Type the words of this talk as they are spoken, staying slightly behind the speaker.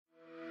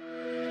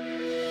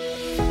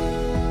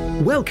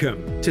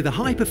Welcome to the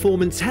High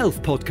Performance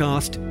Health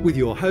Podcast with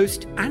your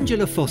host,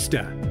 Angela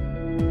Foster.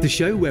 The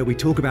show where we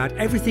talk about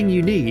everything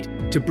you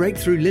need to break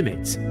through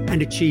limits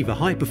and achieve a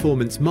high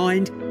performance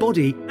mind,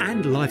 body,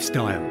 and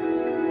lifestyle.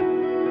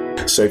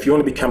 So if you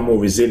want to become more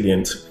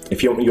resilient,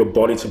 if you want your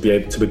body to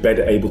be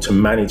better able to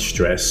manage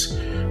stress,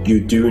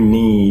 you do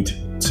need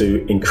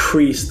to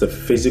increase the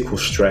physical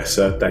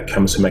stressor that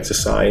comes from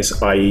exercise,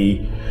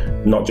 i.e.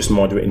 not just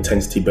moderate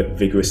intensity, but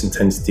vigorous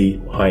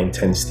intensity, high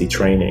intensity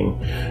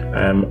training.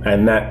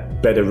 And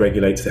that better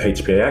regulates the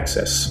HPA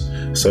axis.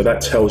 So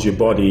that tells your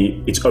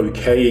body it's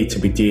okay to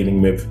be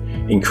dealing with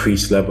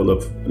increased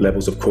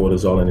levels of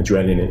cortisol and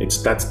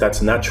adrenaline.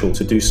 That's natural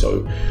to do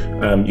so.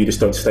 You just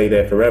don't stay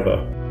there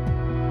forever.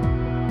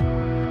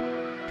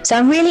 So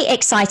I'm really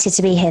excited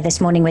to be here this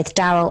morning with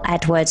Daryl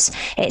Edwards.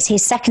 It's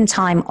his second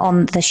time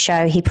on the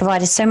show. He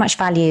provided so much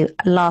value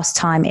last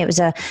time. It was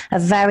a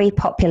very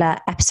popular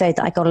episode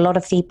that I got a lot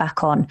of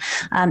feedback on.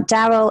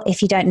 Daryl,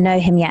 if you don't know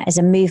him yet, is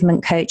a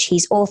movement coach.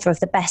 He's author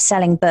of the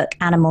best-selling book,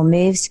 Animal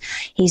Moves.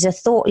 He's a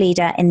thought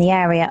leader in the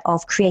area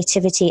of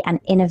creativity and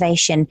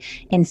innovation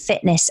in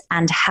fitness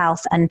and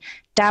health. And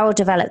Daryl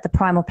developed the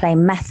Primal Play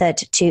method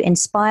to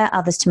inspire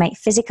others to make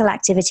physical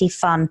activity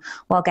fun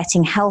while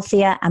getting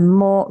healthier and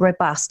more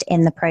robust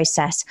in the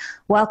process.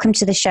 Welcome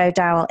to the show,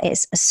 Daryl.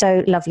 It's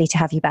so lovely to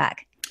have you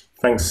back.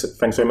 Thanks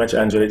very much,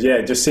 Angela. Yeah,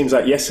 it just seems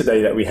like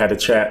yesterday that we had a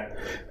chat.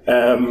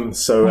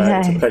 It's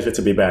a pleasure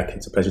to be back.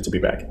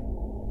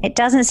 It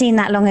doesn't seem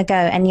that long ago,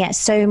 and yet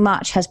so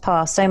much has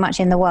passed, so much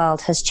in the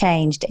world has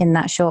changed in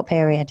that short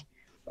period.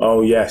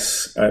 Oh,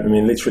 yes. I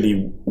mean,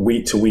 literally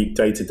week to week,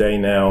 day to day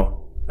now.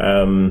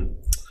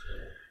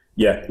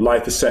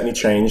 Life has certainly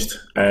changed,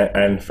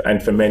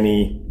 and for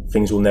many,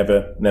 things will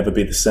never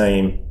be the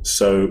same.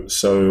 So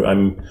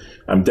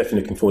I'm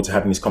definitely looking forward to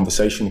having this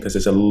conversation because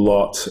there's a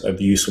lot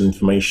of useful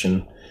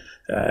information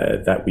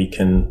that we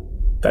can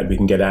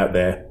get out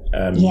there.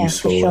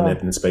 Useful and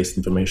evidence-based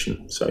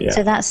information. So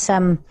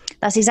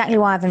that's exactly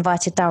why I've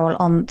invited Daryl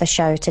on the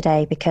show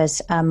today, because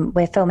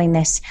we're filming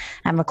this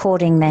and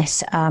recording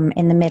this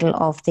in the middle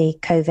of the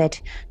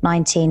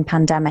COVID-19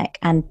 pandemic.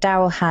 And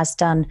Daryl has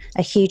done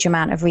a huge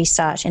amount of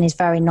research and is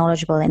very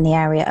knowledgeable in the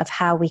area of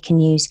how we can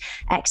use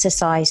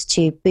exercise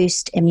to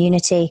boost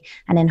immunity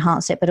and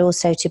enhance it, but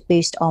also to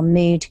boost our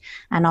mood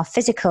and our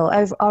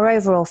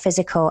overall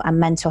physical and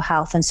mental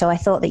health. And so I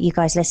thought that you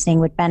guys listening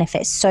would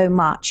benefit so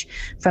much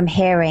from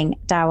hearing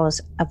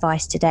Daryl's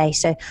advice today.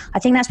 So I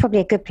think that's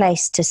probably a good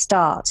place to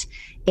start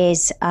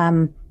is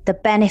the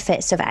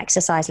benefits of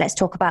exercise. Let's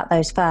talk about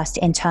those first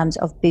in terms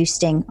of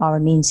boosting our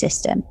immune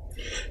system.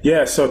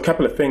 Yeah, so a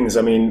couple of things.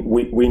 I mean,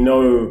 we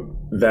know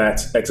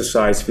that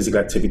exercise, physical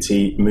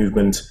activity,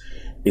 movement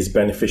is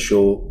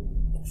beneficial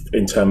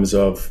in terms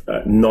of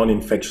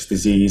non-infectious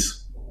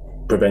disease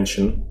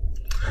prevention.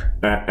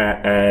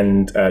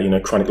 And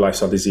chronic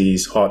lifestyle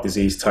disease, heart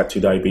disease, type 2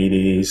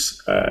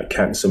 diabetes,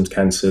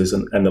 cancers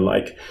and the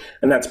like.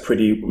 And that's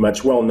pretty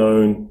much well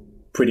known,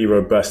 pretty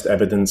robust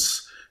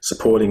evidence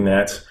supporting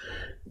that.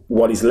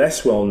 What is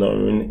less well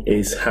known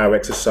is how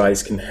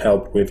exercise can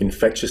help with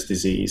infectious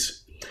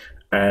disease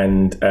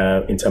and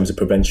in terms of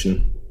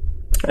prevention,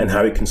 and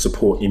how it can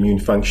support immune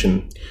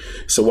function.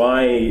 So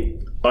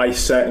I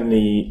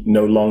certainly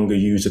no longer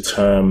use the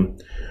term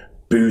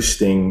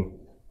boosting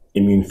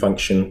immune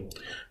function.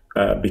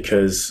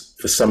 Because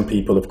for some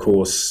people, of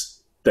course,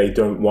 they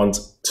do not want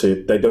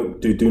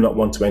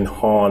to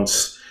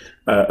enhance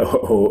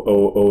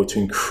or to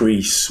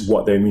increase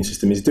what their immune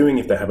system is doing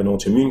if they have an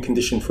autoimmune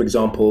condition, for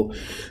example.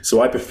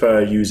 So I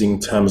prefer using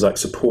terms like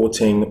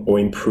supporting or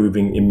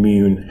improving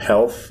immune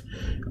health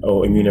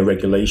or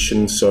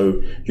immunoregulation.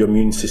 So your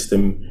immune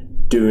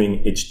system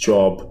doing its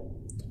job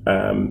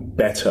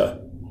better,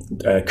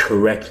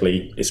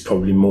 correctly is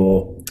probably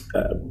more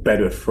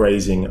better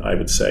phrasing, I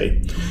would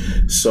say.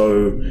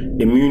 So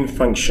immune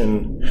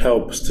function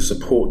helps to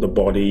support the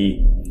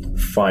body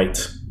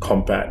fight,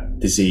 combat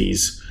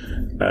disease,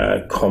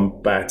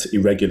 combat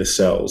irregular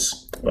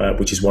cells,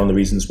 which is one of the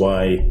reasons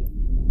why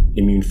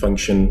immune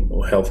function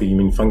or healthy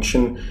immune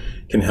function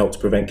can help to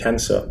prevent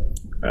cancer,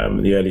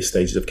 the early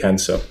stages of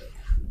cancer.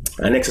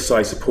 And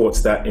exercise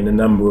supports that in a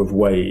number of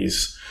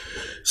ways.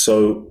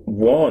 So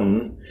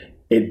one,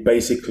 it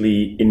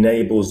basically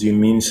enables the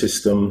immune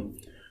system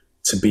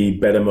to be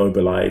better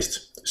mobilized.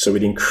 So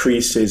it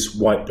increases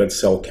white blood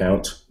cell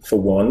count, for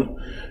one.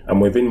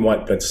 And within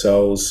white blood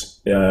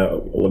cells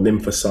or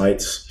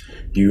lymphocytes,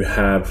 you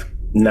have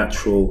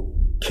natural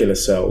killer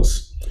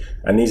cells.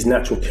 And these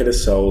natural killer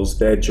cells,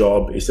 their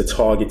job is to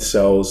target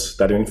cells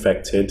that are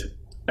infected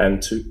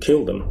and to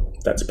kill them.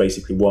 That's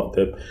basically what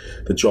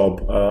the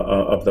job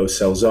of those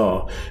cells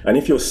are. And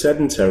if you're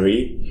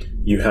sedentary,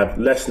 you have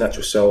less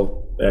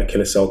natural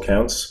killer cell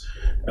counts.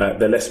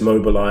 They're less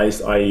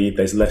mobilized, i.e.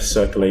 there's less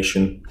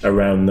circulation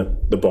around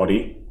the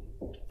body.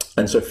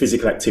 And so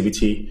physical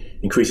activity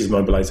increases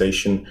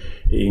mobilization,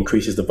 it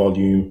increases the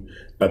volume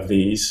of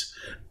these.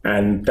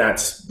 And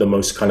that's the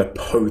most kind of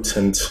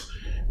potent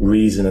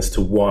reason as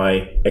to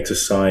why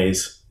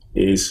exercise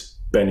is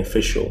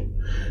beneficial.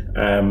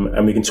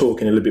 And we can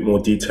talk in a little bit more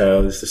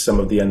detail as to some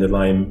of the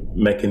underlying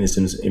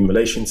mechanisms in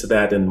relation to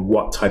that and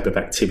what type of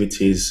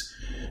activities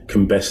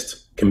can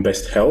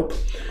best help.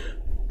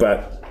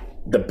 But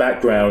the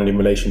background in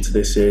relation to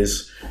this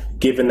is,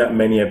 given that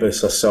many of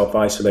us are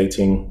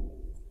self-isolating,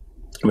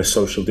 we're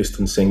social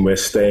distancing, we're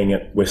staying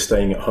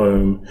at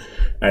home,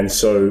 and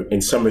so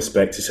in some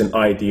respects it's an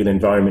ideal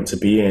environment to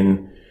be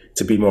in,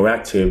 to be more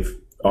active.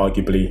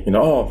 Arguably,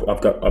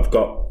 I've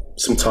got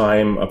some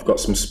time, I've got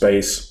some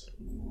space,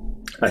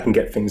 I can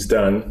get things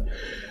done.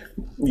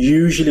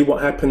 Usually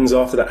what happens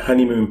after that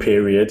honeymoon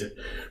period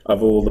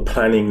of all the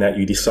planning that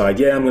you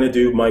decide, I'm going to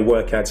do my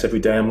workouts every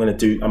day, I'm going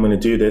to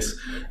do this.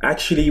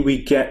 Actually,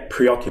 we get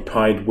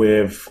preoccupied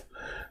with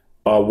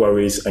our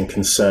worries and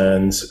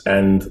concerns,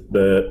 and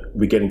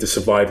we get into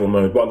survival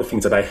mode. What are the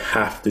things that I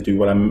have to do,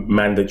 what are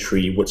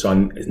mandatory, which are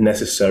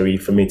necessary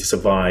for me to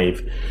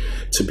survive,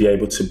 to be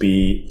able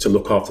to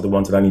look after the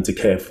ones that I need to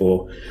care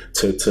for,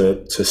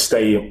 to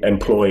stay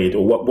employed,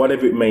 or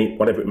whatever it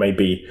may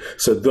be.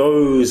 So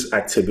those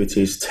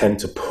activities tend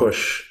to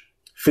push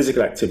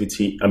physical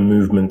activity and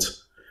movement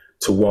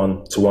to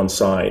one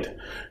side.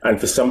 And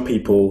for some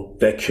people,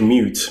 their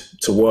commute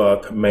to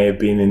work may have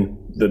been in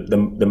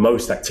the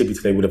most activity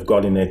they would have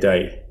got in their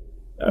day.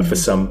 For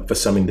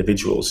some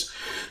individuals.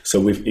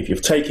 So if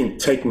you've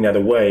taking that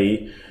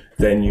away,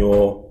 then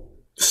your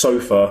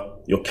sofa,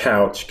 your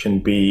couch can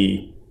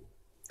be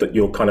that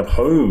you're kind of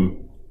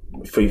home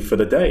for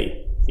the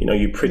day.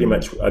 You pretty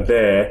much are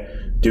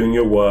there doing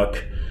your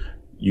work.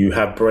 You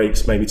have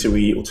breaks maybe to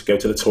eat or to go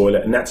to the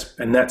toilet, and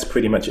that's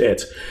pretty much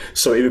it.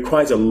 So it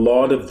requires a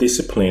lot of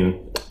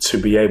discipline to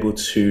be able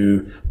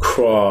to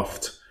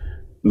craft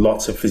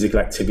lots of physical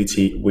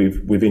activity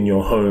within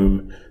your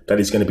home that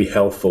is going to be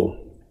helpful.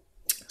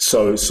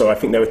 So I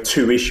think there are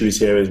two issues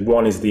here.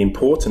 One is the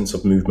importance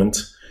of movement,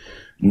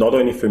 not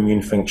only for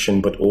immune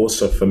function, but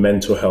also for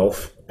mental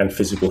health and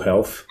physical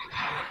health.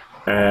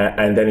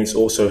 And then it's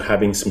also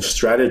having some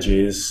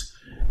strategies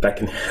that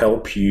can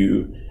help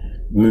you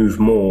move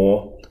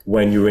more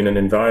when you're in an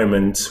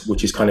environment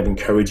which is kind of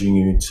encouraging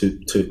you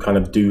to kind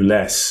of do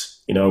less.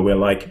 We're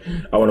like,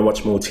 I want to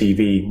watch more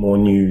TV, more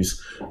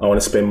news. I want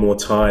to spend more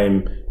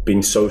time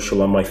being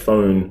social on my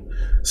phone.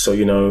 So,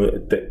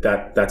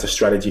 that's a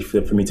strategy for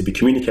me to be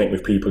communicating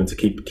with people and to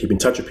keep in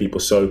touch with people.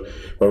 So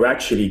we're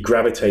actually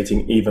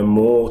gravitating even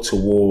more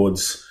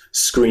towards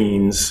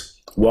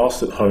screens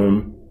whilst at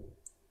home,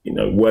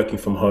 working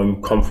from home,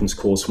 conference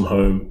calls from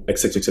home, et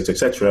cetera, et cetera, et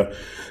cetera.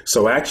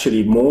 So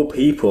actually more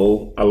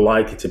people are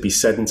likely to be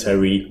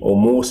sedentary or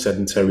more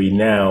sedentary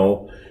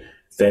now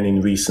than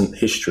in recent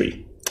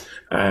history.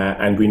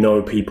 And we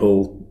know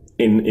people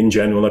in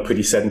general are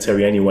pretty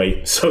sedentary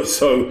anyway.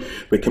 So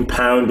we're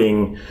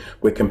compounding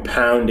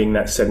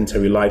that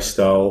sedentary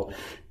lifestyle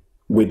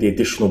with the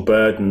additional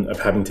burden of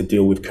having to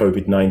deal with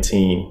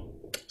COVID-19.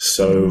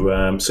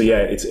 So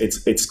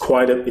it's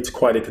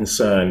quite a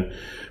concern.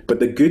 But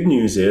the good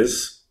news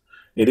is,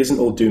 it isn't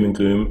all doom and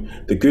gloom.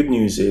 The good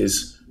news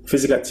is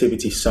physical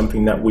activity is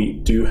something that we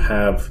do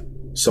have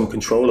some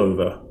control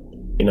over.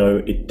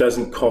 It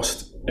doesn't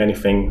cost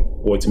anything,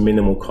 or it's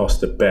minimal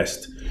cost at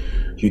best.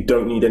 You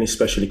don't need any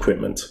special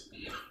equipment.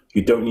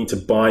 You don't need to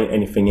buy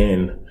anything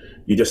in.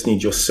 You just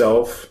need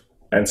yourself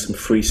and some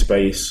free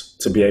space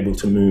to be able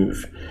to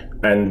move.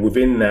 And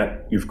within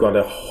that, you've got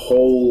a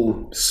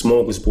whole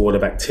smorgasbord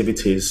of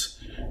activities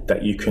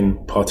that you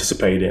can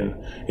participate in.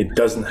 It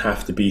doesn't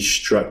have to be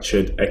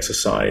structured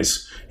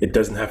exercise. It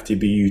doesn't have to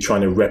be you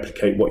trying to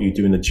replicate what you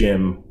do in the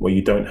gym where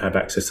you don't have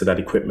access to that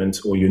equipment,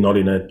 or you're not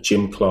in a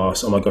gym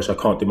class. Oh my gosh, I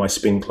can't do my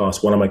spin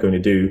class. What am I going to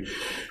do?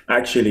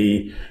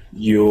 Actually,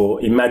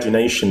 your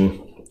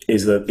imagination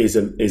is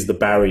the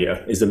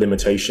barrier, is the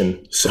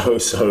limitation.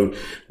 So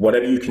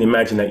whatever you can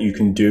imagine that you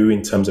can do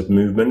in terms of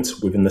movement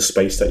within the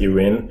space that you're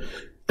in,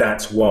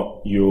 that's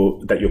what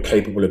you're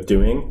capable of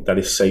doing, that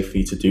is safe for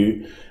you to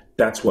do.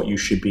 That's what you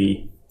should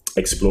be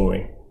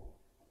exploring.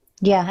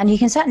 Yeah, and you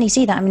can certainly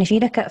see that. I mean, if you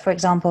look at, for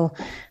example,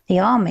 the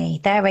army,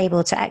 they're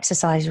able to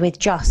exercise with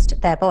just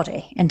their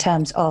body in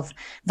terms of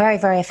very,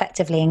 very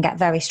effectively and get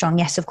very strong.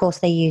 Yes, of course,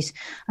 they use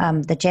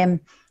the gym,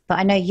 but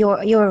I know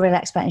you're a real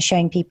expert in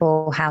showing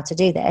people how to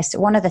do this.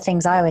 One of the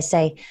things I always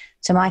say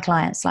to my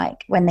clients,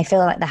 like when they feel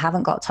like they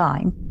haven't got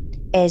time,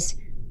 is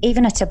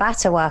even a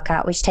Tabata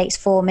workout, which takes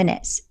 4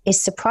 minutes,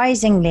 is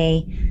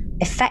surprisingly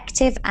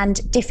effective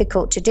and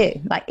difficult to do.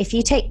 Like if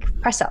you take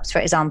press-ups, for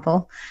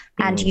example,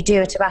 and you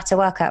do a Tabata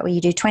workout where you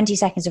do 20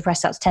 seconds of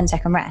press-ups,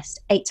 10-second rest,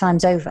 8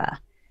 times over,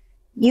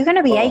 you're going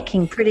to be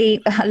aching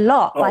a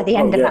lot by the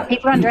end of that.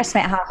 People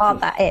underestimate how hard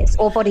that is.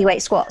 Or body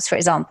weight squats, for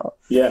example.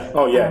 Yeah.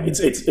 Oh, yeah.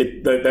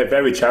 They're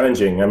very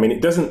challenging. I mean,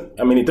 it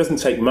doesn't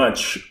take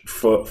much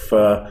for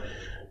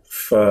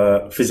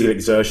physical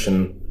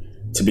exertion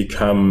to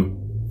become,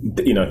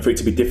 for it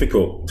to be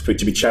difficult, for it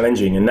to be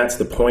challenging. And that's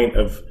the point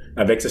of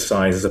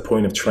exercise, as a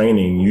point of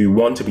training. You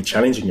want to be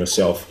challenging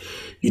yourself.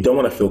 You don't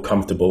want to feel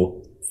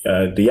comfortable.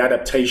 The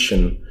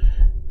adaptation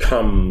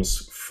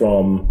comes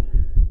from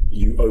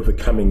you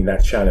overcoming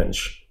that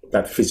challenge.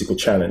 that physical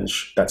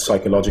challenge, that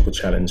psychological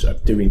challenge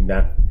of doing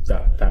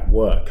that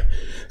work.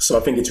 So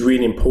I think it's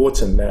really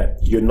important that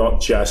you're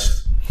not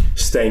just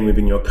staying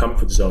within your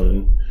comfort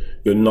zone.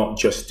 You're not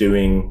just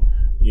doing,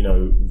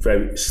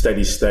 very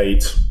steady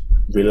state,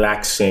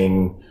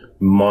 relaxing,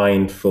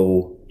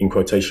 mindful, in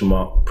quotation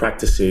mark,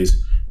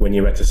 practices when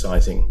you're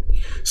exercising.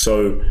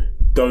 So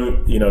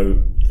don't,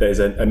 there's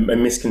a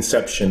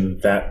misconception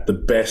that the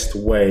best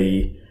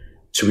way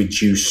to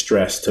reduce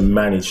stress, to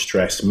manage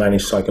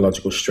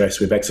psychological stress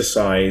with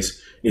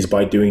exercise is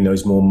by doing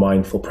those more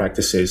mindful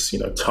practices,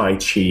 Tai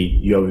Chi,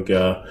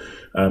 yoga,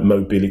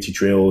 mobility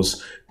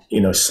drills,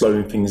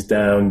 slowing things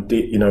down,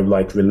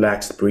 like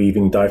relaxed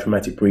breathing,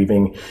 diaphragmatic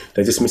breathing.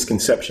 There's this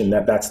misconception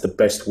that that's the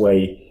best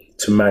way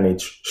to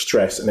manage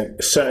stress. And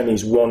it certainly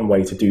is one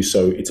way to do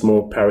so. It's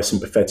more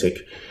parasympathetic.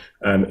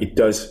 It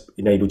does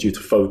enable you to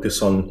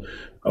focus on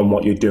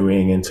what you're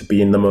doing and to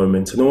be in the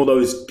moment and all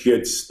those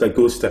good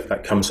stuff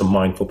that comes from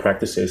mindful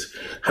practices.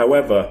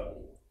 However,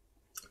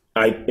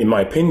 in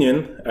my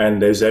opinion,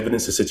 and there's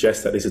evidence to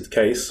suggest that this is the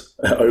case,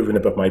 over and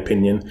above my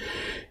opinion,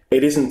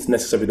 it isn't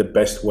necessarily the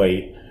best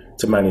way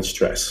to manage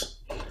stress,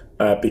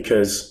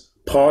 because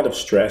part of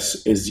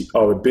stress is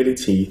our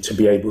ability to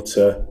be able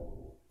to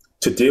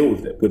deal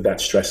with that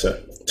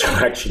stressor, to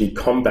actually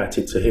combat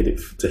it, to hit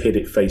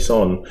it face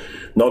on,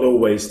 not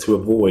always to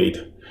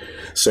avoid.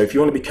 So if you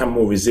want to become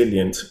more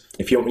resilient,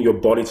 if you want your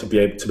body to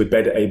be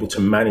better able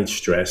to manage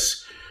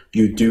stress,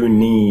 you do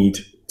need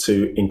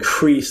to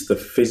increase the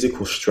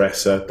physical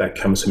stressor that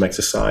comes from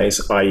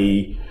exercise,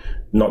 i.e.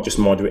 not just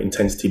moderate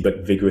intensity,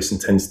 but vigorous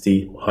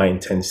intensity, high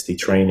intensity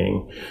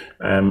training.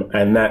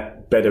 And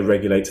that better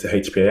regulates the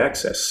HPA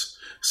axis.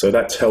 So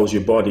that tells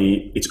your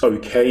body it's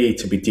okay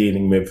to be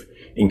dealing with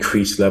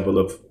increased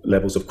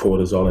levels of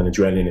cortisol and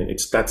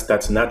adrenaline.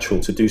 That's natural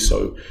to do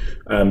so.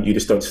 You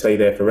just don't stay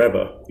there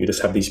forever. You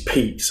just have these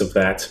peaks of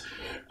that,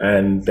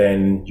 and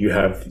then you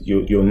have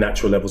your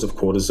natural levels of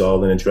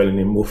cortisol and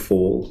adrenaline will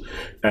fall,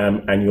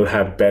 and you'll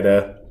have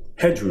better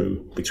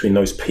headroom between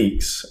those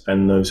peaks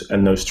and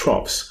those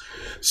troughs.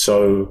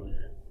 So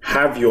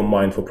have your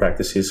mindful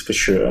practices for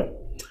sure,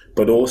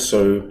 but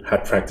also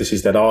have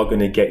practices that are going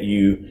to get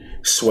you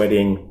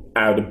sweating,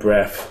 out of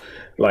breath,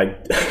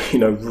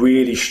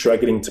 really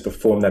struggling to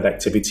perform that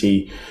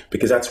activity,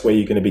 because that's where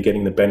you're going to be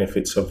getting the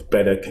benefits of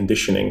better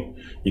conditioning.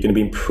 You're going to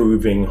be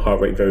improving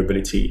heart rate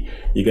variability.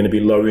 You're going to be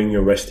lowering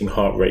your resting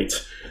heart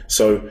rate.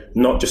 So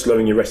not just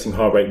lowering your resting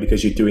heart rate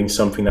because you're doing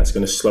something that's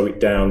going to slow it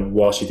down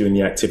whilst you're doing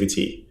the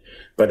activity,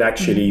 but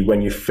actually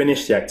when you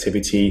finish the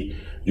activity,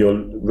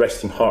 your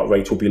resting heart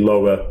rate will be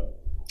lower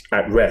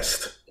at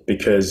rest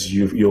because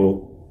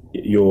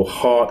your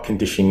heart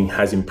conditioning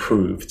has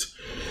improved.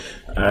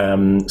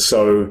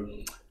 So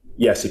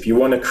yes, if you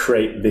want to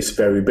create this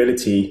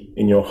variability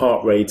in your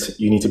heart rate,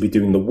 you need to be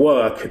doing the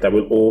work that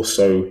will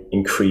also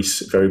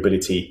increase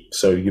variability.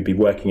 So you'll be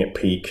working at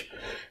peak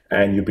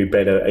and you'll be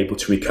better able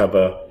to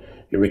recover.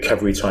 Your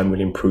recovery time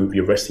will improve.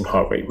 Your resting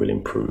heart rate will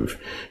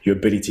improve. Your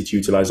ability to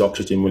utilize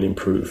oxygen will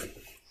improve.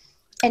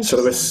 So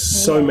there are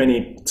so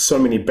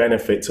many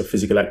benefits of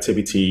physical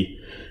activity.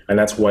 And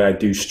that's why I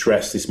do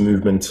stress this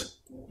movement.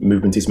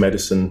 Movement is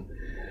medicine.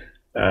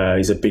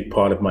 Is a big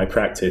part of my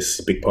practice,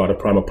 a big part of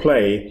Primal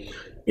Play,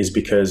 is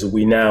because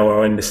we now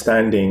are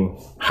understanding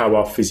how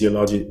our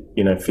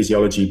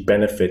physiology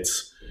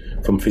benefits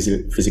from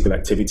physical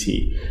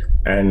activity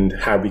and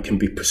how we can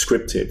be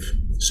prescriptive.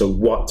 So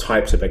what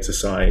types of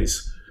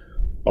exercise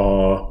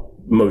are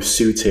most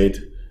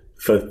suited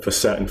for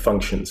certain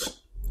functions.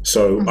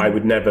 So I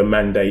would never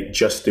mandate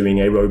just doing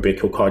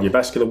aerobic or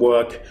cardiovascular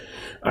work.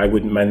 I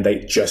wouldn't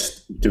mandate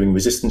just doing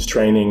resistance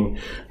training.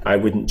 I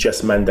wouldn't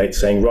just mandate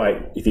saying,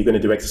 right, if you're going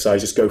to do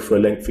exercise, just go for a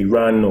lengthy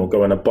run or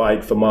go on a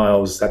bike for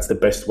miles. That's the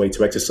best way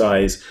to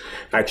exercise.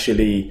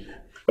 Actually,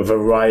 a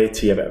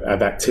variety of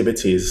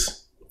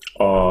activities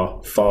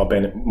are far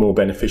more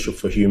beneficial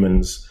for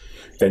humans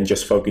than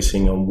just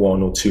focusing on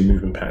one or two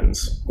movement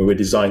patterns. We're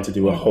designed to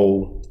do a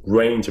whole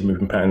range of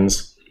movement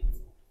patterns,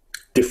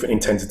 different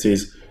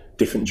intensities,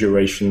 different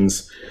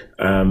durations,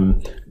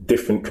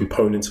 different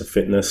components of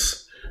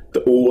fitness.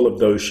 All of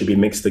those should be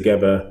mixed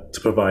together to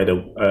provide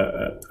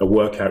a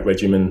workout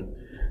regimen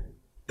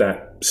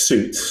that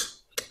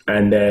suits.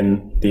 And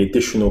then the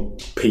additional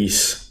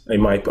piece,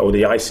 or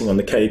the icing on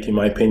the cake, in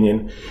my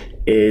opinion,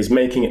 is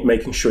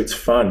making sure it's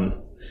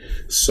fun.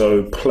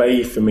 So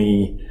play, for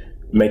me,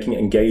 making it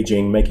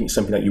engaging, making it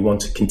something that you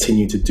want to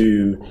continue to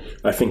do,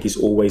 I think is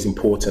always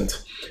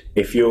important.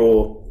 If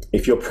your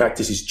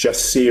practice is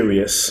just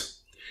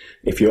serious,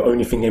 if you're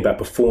only thinking about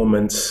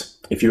performance,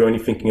 if you're only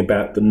thinking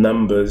about the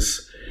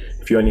numbers,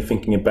 if you're only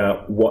thinking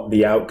about what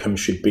the outcome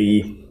should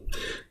be,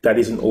 that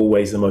isn't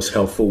always the most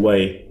helpful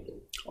way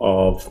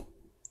of,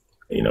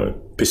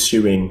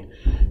 pursuing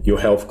your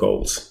health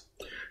goals.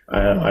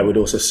 I would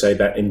also say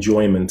that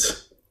enjoyment,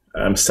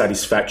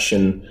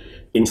 satisfaction,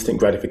 instant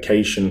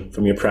gratification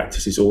from your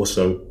practice is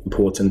also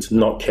important,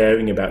 not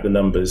caring about the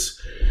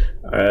numbers.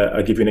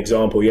 I'll give you an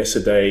example.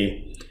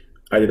 Yesterday,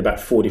 I did about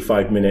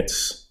 45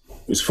 minutes.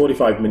 It was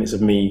 45 minutes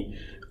of me.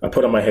 I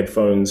put on my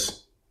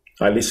headphones.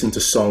 I listened to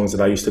songs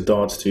that I used to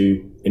dance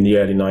to in the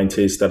early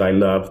 90s that I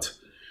loved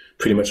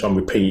pretty much on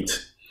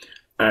repeat.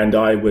 And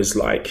I was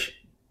like,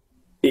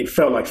 it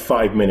felt like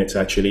 5 minutes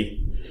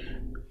actually.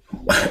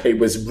 It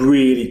was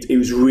really,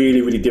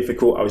 really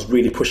difficult. I was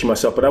really pushing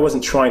myself, but I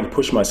wasn't trying to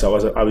push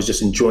myself. I was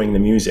just enjoying the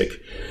music.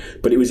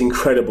 But it was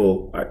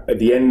incredible. At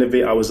the end of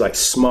it, I was like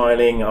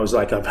smiling. I was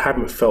like, I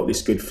haven't felt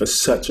this good for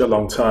such a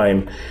long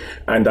time.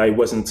 And I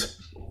wasn't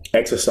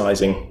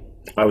exercising.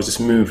 I was just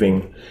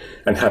moving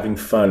and having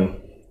fun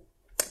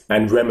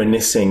and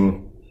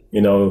reminiscing,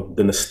 you know,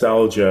 the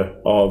nostalgia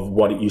of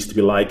what it used to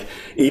be like,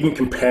 even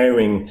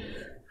comparing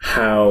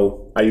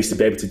how I used to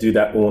be able to do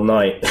that all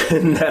night.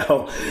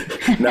 now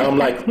I'm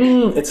like,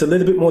 it's a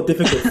little bit more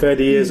difficult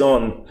 30 years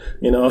on,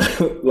 you know,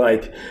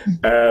 like,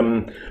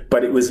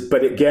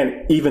 but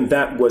again, even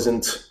that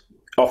wasn't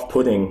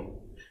off-putting.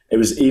 It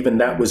was, even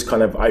that was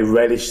kind of, I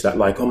relished that,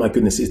 like, oh my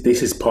goodness,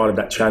 this is part of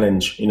that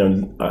challenge. You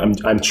know,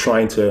 I'm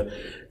trying to,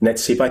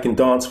 let's see if I can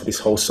dance for this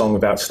whole song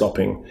without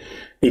stopping.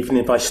 Even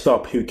if I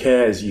stop, who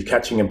cares? You're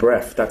catching a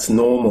breath. That's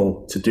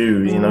normal to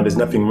do. You know, there's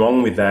nothing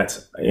wrong with that.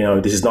 You know,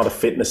 this is not a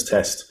fitness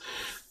test.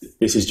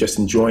 This is just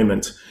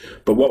enjoyment.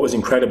 But what was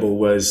incredible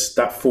was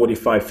that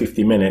 45,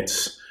 50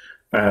 minutes.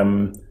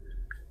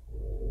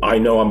 I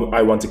know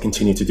I want to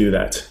continue to do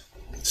that.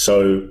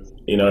 So,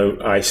 you know,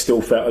 I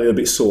still felt a little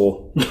bit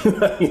sore.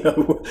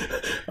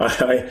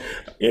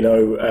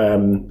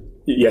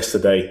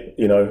 Yesterday,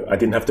 you know, I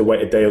didn't have to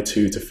wait a day or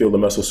two to feel the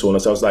muscle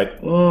soreness. I was like,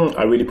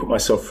 I really put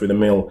myself through the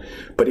mill,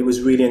 but it was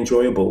really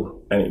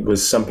enjoyable, and it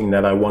was something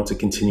that I want to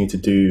continue to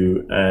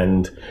do.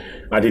 And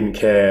I didn't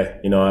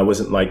care, you know, I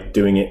wasn't like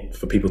doing it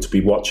for people to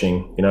be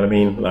watching, you know what I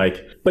mean?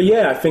 Like, but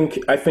yeah, I think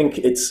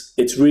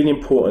it's really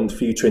important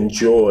for you to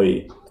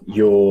enjoy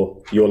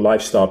your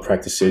lifestyle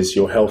practices,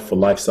 your healthful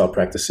lifestyle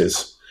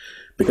practices,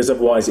 because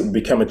otherwise it will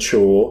become a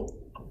chore,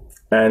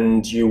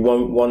 and you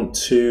won't want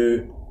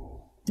to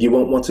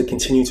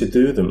continue to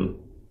do them.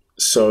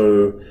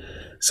 So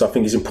I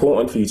think it's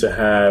important for you to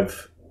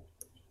have,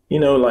 you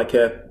know, like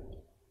a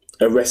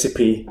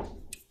recipe,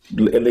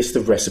 a list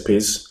of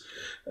recipes,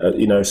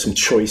 you know, some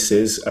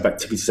choices of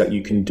activities that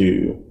you can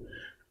do.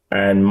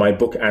 And my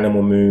book,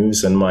 Animal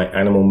Moves, and my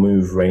Animal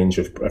Move range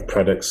of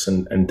products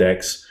and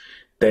decks,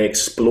 they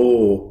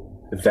explore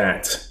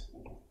that,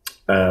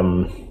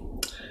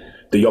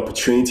 the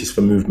opportunities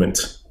for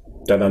movement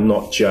that are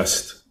not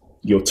just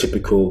your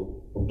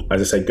typical,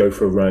 as I say, go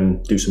for a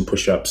run, do some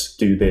push-ups,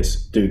 do this,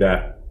 do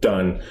that,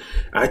 done.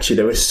 Actually,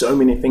 there are so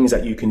many things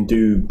that you can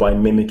do by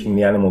mimicking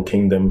the animal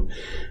kingdom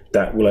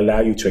that will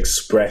allow you to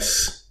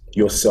express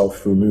yourself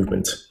through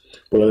movement,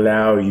 will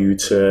allow you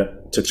to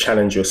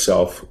challenge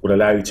yourself, will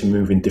allow you to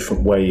move in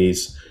different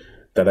ways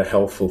that are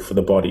helpful for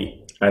the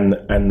body and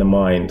the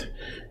mind,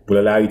 will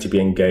allow you to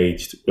be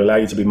engaged, will allow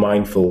you to be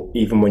mindful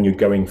even when you're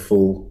going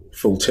full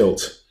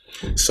tilt.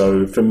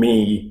 So for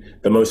me,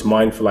 the most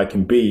mindful I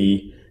can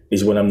be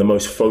is when I'm the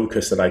most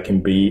focused that I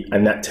can be.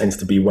 And that tends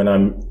to be when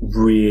I'm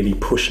really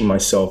pushing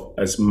myself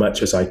as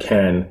much as I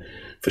can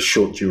for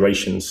short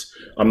durations.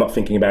 I'm not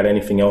thinking about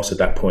anything else at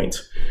that point.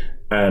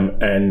 And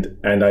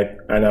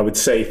I would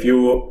say if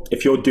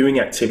you're doing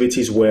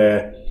activities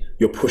where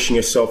you're pushing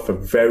yourself for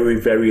very,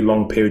 very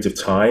long periods of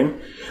time,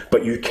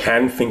 but you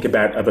can think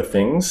about other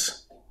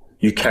things,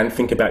 you can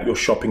think about your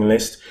shopping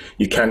list,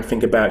 you can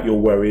think about your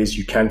worries,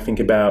 you can think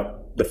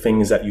about the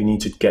things that you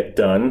need to get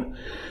done,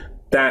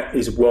 that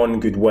is one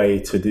good way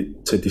to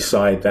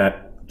decide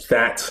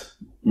that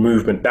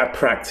movement, that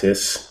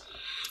practice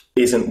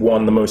isn't,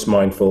 one, the most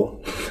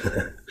mindful,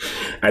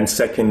 and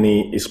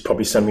secondly, is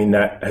probably something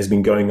that has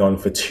been going on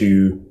for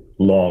too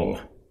long.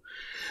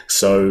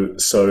 So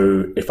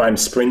if I'm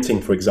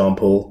sprinting, for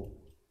example,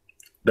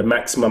 the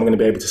maximum I'm going to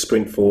be able to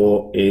sprint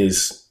for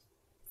is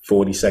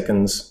 40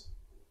 seconds,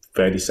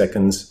 30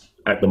 seconds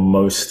at the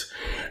most.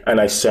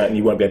 And I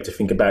certainly won't be able to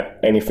think about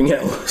anything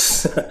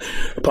else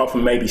apart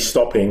from maybe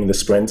stopping the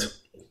sprint.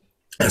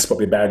 That's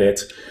probably about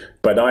it.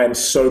 But I am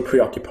so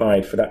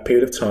preoccupied for that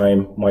period of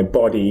time. My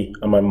body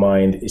and my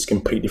mind is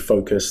completely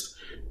focused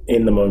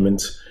in the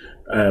moment.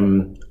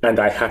 And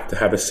I have to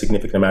have a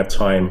significant amount of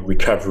time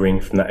recovering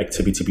from that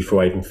activity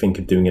before I even think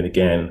of doing it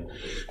again.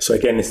 So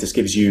again, this just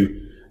gives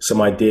you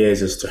some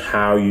ideas as to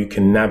how you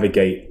can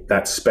navigate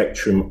that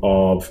spectrum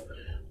of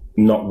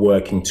not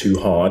working too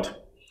hard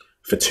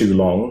for too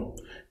long,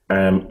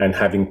 and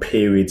having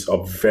periods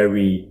of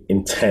very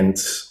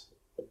intense,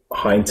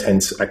 high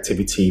intense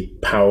activity,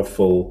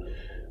 powerful,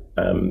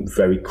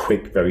 very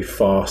quick, very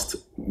fast,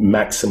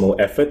 maximal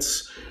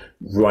efforts,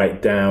 right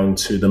down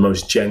to the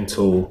most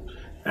gentle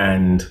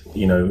and,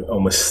 you know,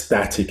 almost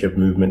static of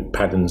movement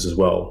patterns as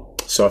well.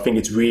 So I think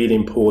it's really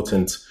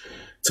important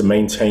to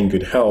maintain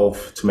good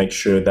health, to make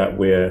sure that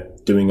we're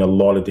doing a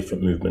lot of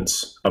different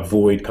movements,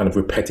 avoid kind of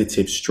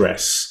repetitive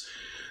stress,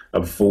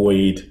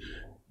 avoid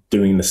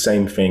doing the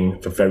same thing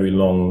for very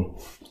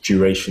long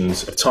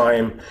durations of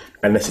time,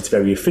 unless it's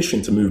very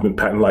efficient, a movement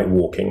pattern like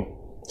walking.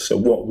 So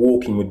what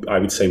walking I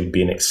would say would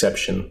be an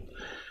exception.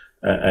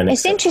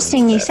 It's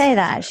interesting you say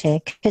that,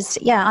 actually, because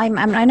I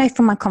know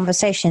from my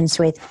conversations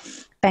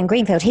with Ben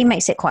Greenfield, he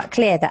makes it quite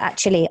clear that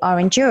actually our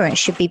endurance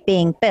should be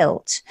being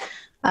built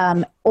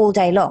all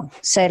day long.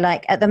 So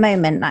like at the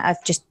moment,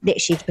 I've just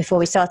literally before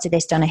we started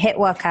this done a HIIT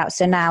workout.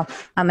 So now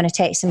I'm going to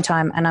take some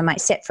time and I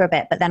might sit for a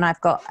bit, but then I've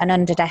got an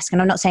underdesk,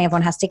 and I'm not saying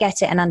everyone has to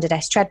get it, an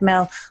underdesk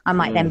treadmill. I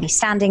might then be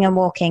standing and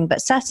walking,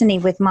 but certainly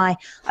with my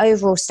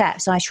overall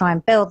steps, I try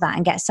and build that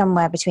and get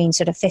somewhere between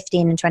sort of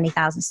 15 and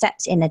 20,000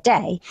 steps in a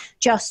day,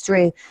 just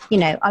through,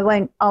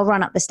 I'll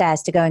run up the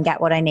stairs to go and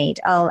get what I need.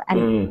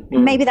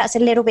 Maybe that's a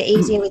little bit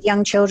easier with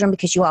young children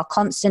because you are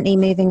constantly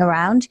moving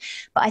around,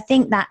 but I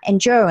think that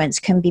endurance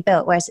can be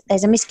built. Whereas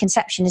there's a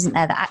misconception, isn't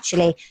there, that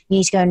actually you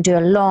need to go and do a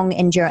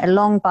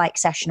long bike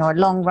session or a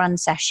long run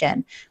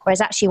session.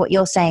 Whereas actually what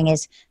you're saying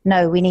is,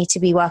 no, we need to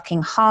be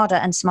working harder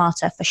and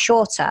smarter for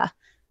shorter,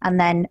 and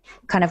then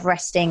kind of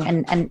resting,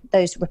 and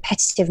those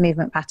repetitive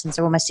movement patterns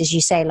are almost, as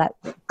you say, like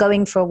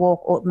going for a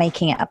walk or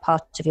making it a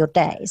part of your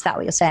day. Is that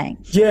what you're saying?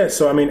 Yeah.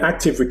 So, I mean,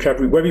 active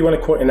recovery, whether you want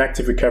to call it an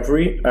active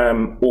recovery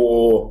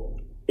or,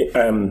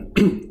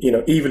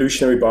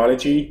 evolutionary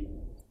biology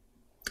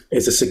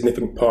is a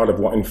significant part of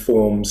what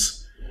informs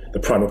the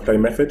primal play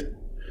method.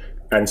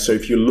 And so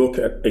if you look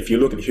at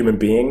human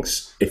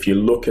beings, if you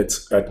look at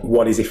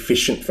what is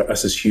efficient for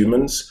us as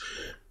humans,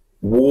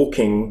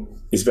 walking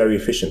is very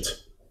efficient.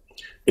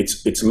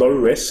 It's low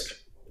risk.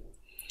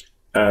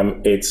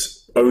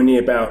 It's only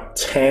about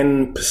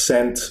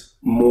 10%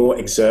 more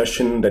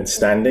exertion than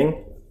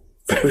standing.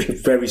 Very,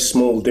 very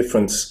small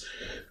difference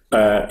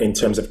in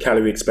terms of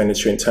calorie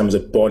expenditure, in terms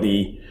of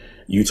body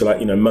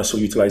muscle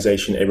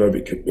utilization,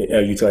 aerobic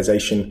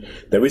utilization.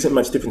 There isn't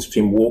much difference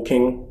between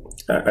walking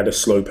at a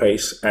slow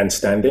pace and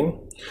standing.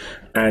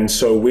 And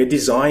so we're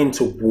designed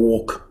to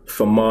walk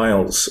for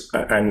miles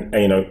and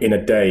in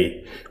a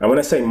day. And when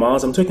I say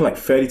miles, I'm talking like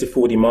 30 to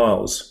 40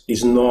 miles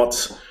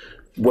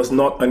was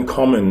not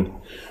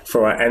uncommon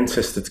for our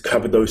ancestors to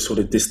cover those sort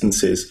of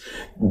distances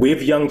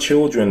with young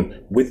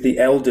children, with the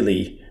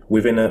elderly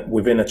within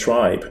a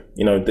tribe.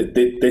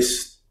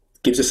 This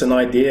gives us an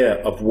idea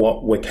of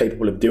what we're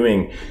capable of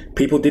doing.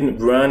 People didn't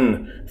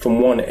run from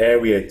one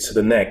area to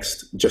the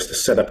next just to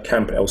set up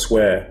camp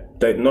elsewhere.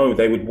 They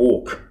would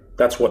walk.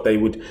 That's what they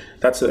would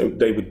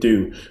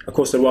do. Of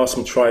course, there are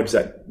some tribes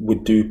that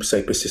would do,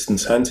 say,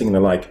 persistence hunting and the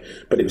like,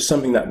 but it was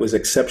something that was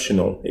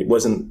exceptional.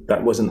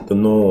 That wasn't the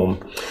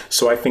norm.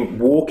 So I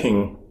think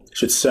walking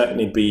should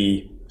certainly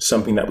be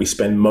something that we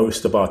spend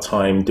most of our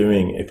time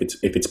doing if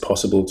it's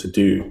possible to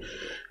do.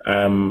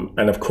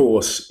 And of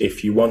course,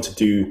 if you want to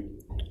do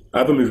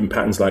other movement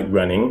patterns like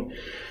running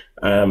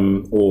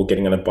or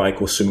getting on a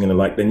bike or swimming and the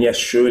like, then yes,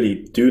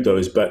 surely do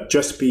those, but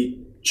just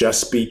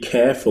be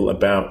careful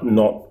about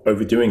not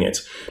overdoing it.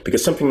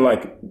 Because something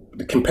like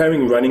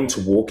comparing running to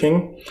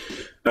walking,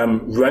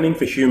 running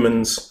for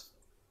humans,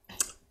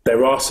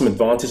 there are some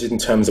advantages in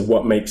terms of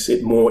what makes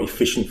it more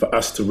efficient for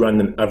us to run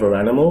than other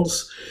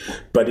animals,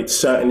 but it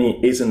certainly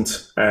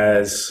isn't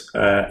as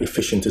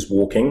efficient as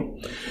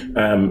walking.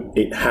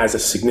 It has a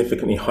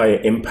significantly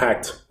higher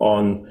impact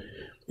on,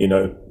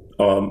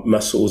 our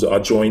muscles, our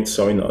joints,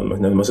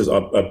 muscles,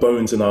 our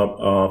bones and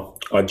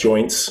our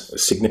joints are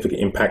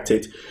significantly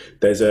impacted.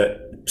 There's a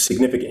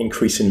significant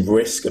increase in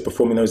risk of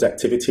performing those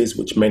activities,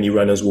 which many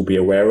runners will be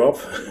aware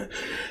of.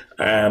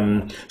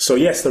 So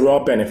yes, there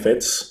are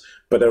benefits,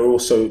 but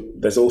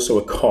there's also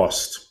a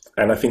cost.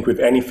 And I think with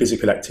any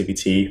physical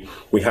activity,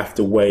 we have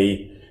to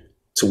weigh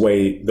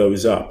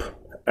those up.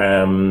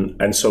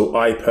 And so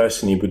I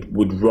personally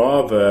would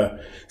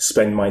rather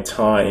spend my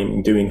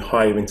time doing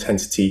higher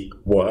intensity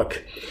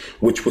work,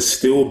 which will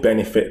still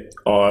benefit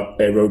our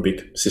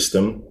aerobic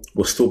system,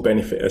 will still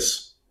benefit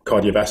us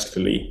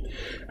cardiovascularly.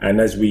 And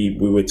as we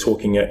were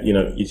talking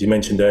as you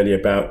mentioned earlier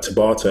about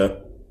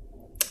Tabata,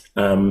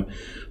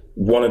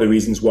 one of the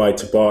reasons why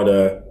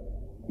Tabata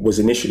was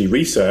initially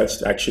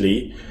researched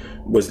actually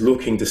was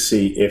looking to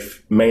see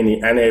if mainly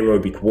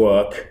anaerobic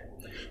work,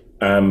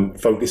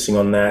 focusing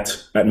on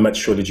that at much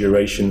shorter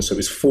duration. So it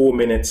was 4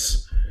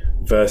 minutes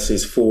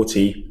versus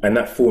 40, and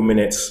that 4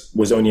 minutes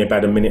was only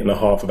about a minute and a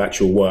half of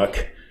actual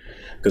work,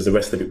 because the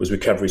rest of it was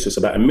recovery. So it's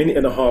about a minute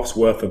and a half's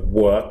worth of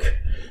work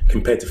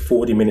compared to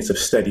 40 minutes of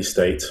steady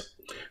state.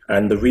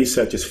 And the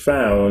researchers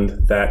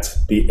found that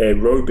the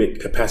aerobic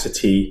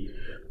capacity,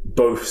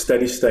 both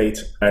steady state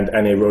and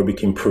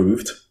anaerobic,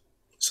 improved.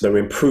 So there were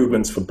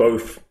improvements for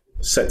both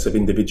sets of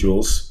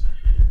individuals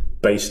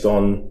based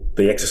on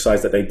the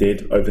exercise that they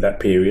did over that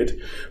period.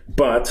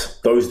 But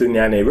those doing the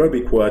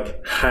anaerobic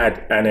work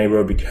had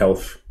anaerobic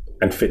health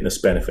and fitness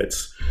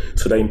benefits.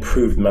 So they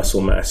improved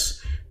muscle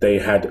mass. They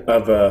had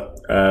other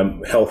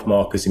health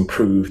markers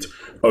improved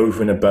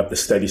over and above the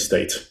steady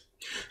state.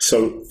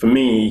 So for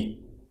me,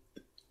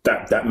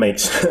 that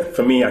makes,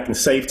 for me, I can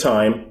save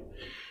time.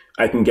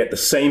 I can get the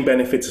same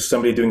benefits as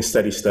somebody doing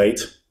steady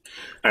state.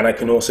 And I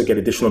can also get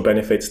additional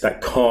benefits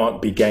that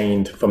can't be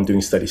gained from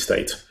doing steady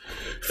state.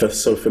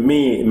 So for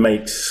me, it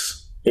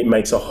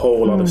makes a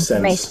whole lot of sense.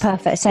 It makes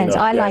perfect sense.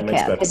 I like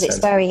it because it's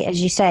very,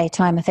 as you say,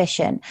 time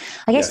efficient.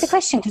 I guess the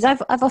question, because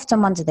I've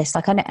often wondered this,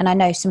 I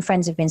know some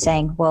friends have been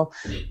saying, well,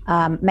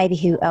 maybe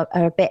who are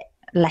a bit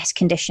less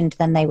conditioned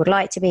than they would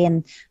like to be.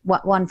 And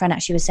one friend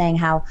actually was saying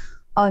how,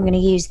 I'm going to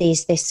use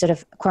this sort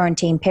of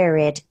quarantine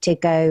period to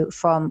go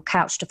from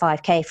couch to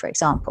 5K, for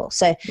example.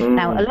 So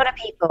now a lot of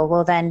people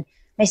will then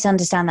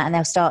misunderstand that, and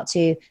they'll start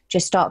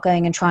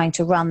going and trying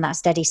to run that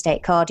steady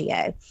state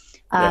cardio.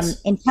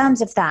 Yes. In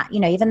terms of that,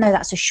 even though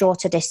that's a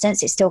shorter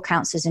distance, it still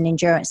counts as an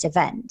endurance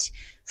event.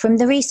 From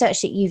the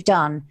research that you've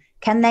done,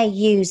 can they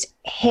use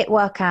HIIT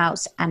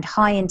workouts and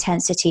high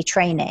intensity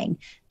training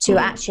to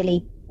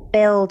actually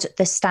build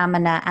the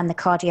stamina and the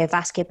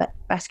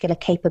cardiovascular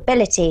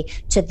capability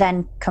to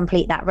then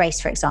complete that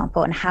race, for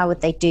example? And how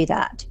would they do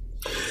that?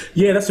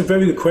 Yeah, that's a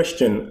very good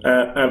question.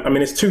 I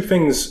mean, it's two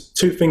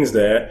things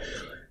there.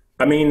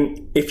 I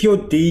mean, if you're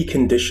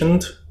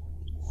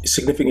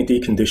significantly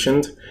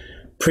deconditioned,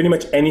 pretty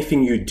much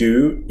anything you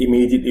do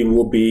immediately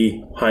will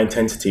be high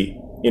intensity.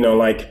 And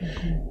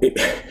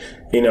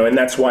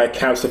that's why a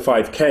couch to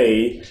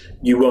 5K,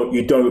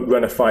 you don't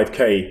run a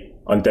 5K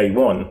on day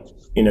one.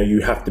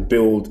 You have to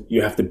build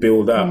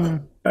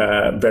up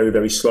very,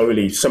 very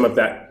slowly. Some of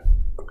that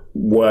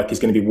work is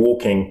going to be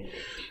walking,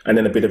 and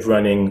then a bit of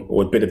running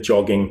or a bit of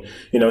jogging.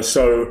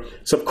 So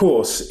of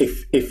course,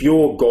 if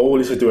your goal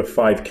is to do a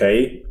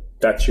 5K,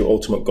 that's your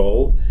ultimate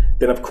goal,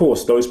 then of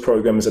course those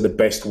programs are the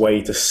best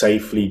way to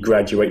safely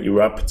graduate you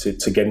up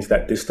to get into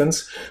that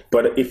distance.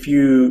 But if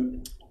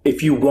you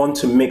want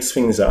to mix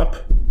things up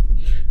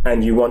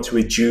and you want to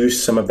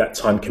reduce some of that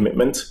time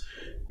commitment,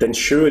 then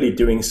surely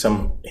doing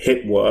some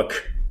HIIT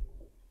work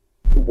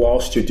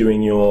whilst you're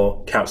doing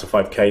your couch to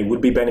 5K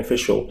would be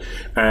beneficial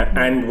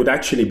and would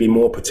actually be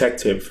more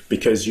protective,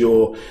 because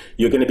you're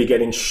going to be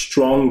getting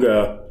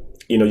stronger.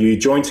 Your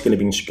joints are going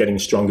to be getting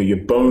stronger, your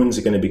bones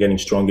are going to be getting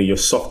stronger, your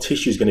soft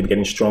tissue is going to be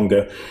getting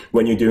stronger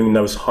when you're doing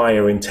those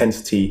higher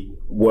intensity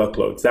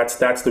workloads.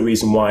 That's the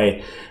reason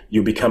why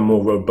you become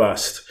more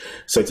robust.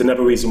 So it's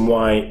another reason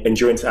why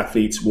endurance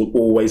athletes will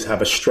always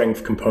have a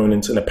strength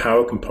component and a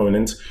power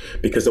component,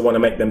 because they want to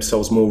make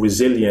themselves more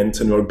resilient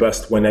and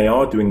robust when they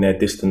are doing their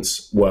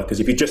distance work.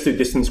 Because if you just do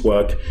distance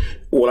work,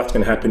 all that's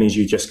going to happen is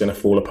you're just going to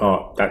fall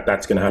apart.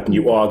 That's going to happen.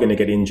 You are going to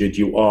get injured.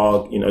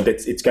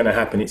 It's going to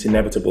happen. It's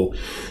inevitable.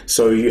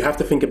 So you have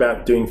to think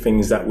about doing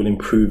things that will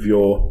improve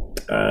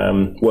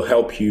will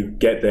help you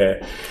get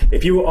there.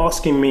 If you were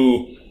asking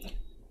me,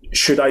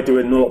 should I do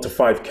a 0 to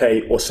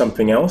 5K or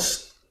something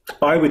else?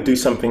 I would do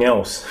something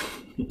else.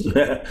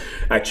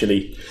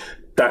 Actually,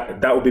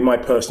 that would be my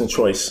personal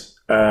choice.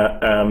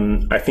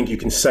 I think you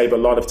can save a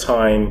lot of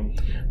time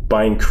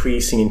by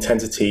increasing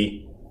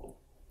intensity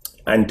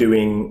and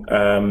doing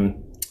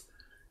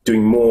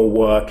more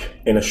work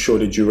in a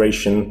shorter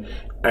duration,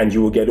 and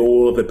you will get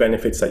all of the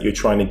benefits that you're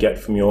trying to get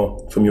from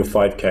your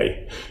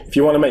 5K. If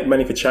you want to make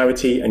money for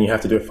charity and you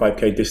have to do a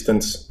 5K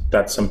distance,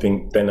 that's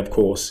something then, of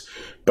course.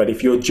 But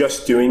if you're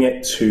just doing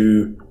it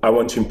I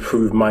want to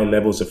improve my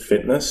levels of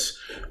fitness,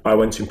 I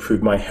want to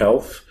improve my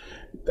health,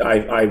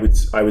 I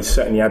would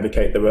certainly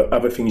advocate there are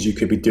other things you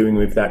could be doing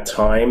with that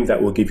time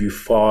that will give you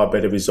far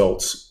better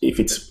results. If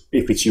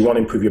it's you want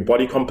to improve your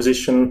body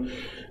composition,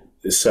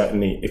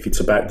 certainly. If it's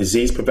about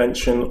disease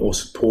prevention or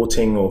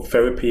supporting or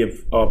therapy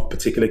of a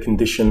particular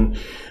condition,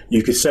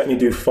 you could certainly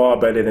do far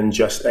better than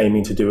just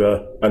aiming to do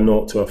a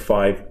 0 to a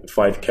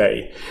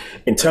 5K.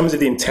 In terms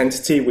of the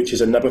intensity, which is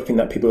another thing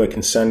that people are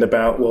concerned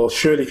about, well,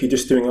 surely if you're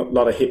just doing a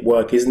lot of HIIT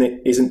work,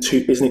 isn't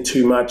it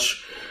too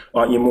much?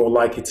 Aren't you more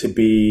likely to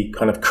be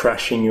kind of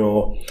crashing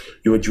your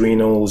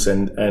adrenals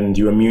and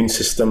your immune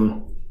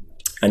system,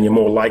 and you're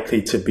more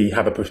likely to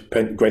have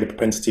a greater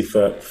propensity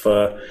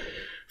for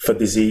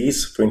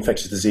disease, for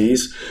infectious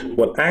disease?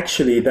 Well,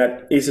 actually,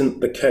 that isn't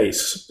the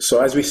case.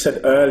 So as we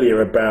said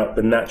earlier about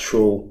the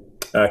natural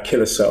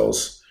killer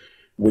cells,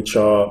 which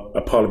are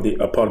a part of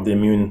the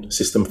immune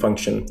system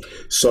function.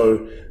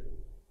 So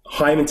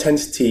high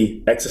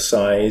intensity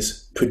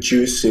exercise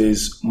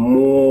produces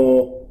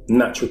more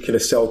natural killer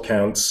cell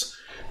counts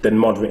than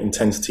moderate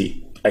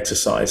intensity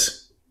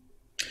exercise.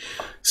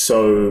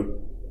 So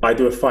I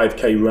do a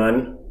 5K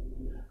run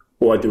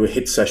or I do a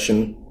HIIT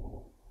session,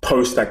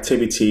 post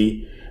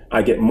activity,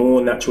 I get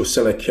more natural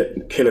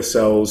killer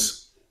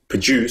cells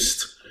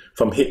produced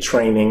from HIIT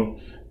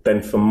training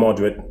than from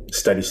moderate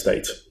steady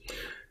state.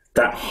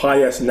 That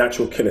highest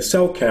natural killer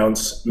cell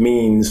counts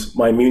means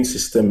my immune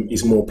system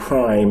is more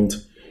primed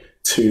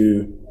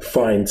to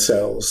find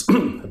cells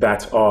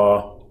that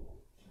are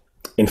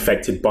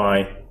infected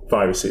by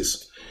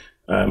viruses,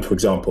 for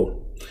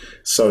example.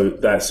 So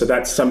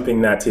that's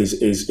something that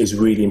is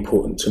really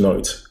important to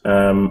note,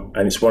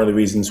 and it's one of the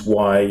reasons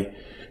why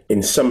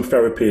in some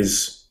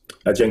therapies,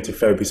 adjunctive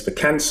therapies for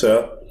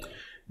cancer,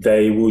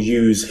 they will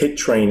use HIIT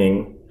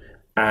training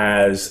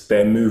as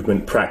their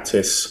movement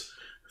practice.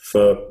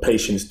 For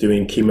patients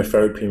doing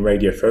chemotherapy and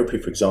radiotherapy,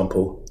 for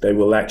example, they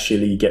will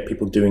actually get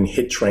people doing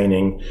HIIT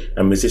training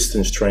and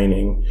resistance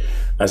training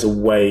as a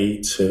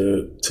way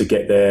to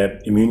get their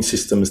immune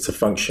systems to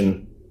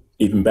function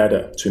even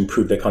better, to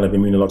improve their kind of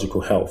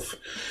immunological health.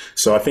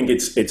 So I think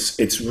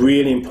it's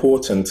really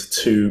important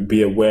to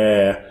be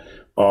aware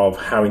of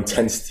how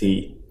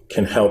intensity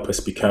can help us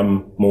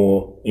become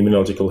more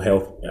immunological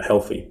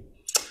healthy.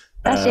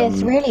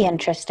 It's really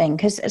interesting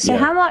because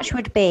how much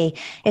would be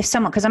if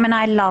someone, because I mean,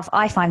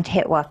 I find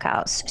HIIT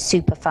workouts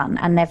super fun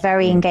and they're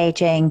very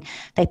engaging.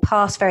 They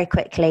pass very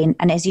quickly.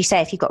 And as you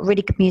say, if you've got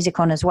really good music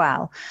on as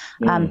well,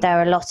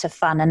 they're a lot of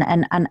fun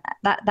and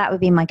that would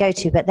be my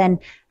go-to. But then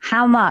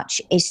how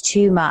much is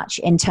too much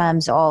in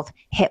terms of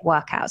HIIT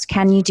workouts?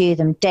 Can you do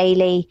them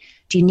daily?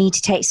 Do you need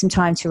to take some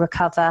time to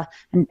recover?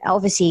 And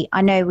obviously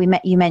I know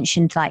you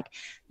mentioned like,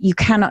 you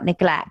cannot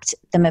neglect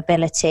the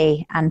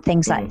mobility and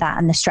things like that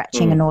and the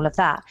stretching and all of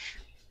that.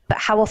 But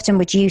how often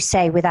would you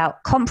say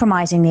without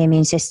compromising the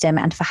immune system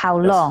and for how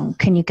long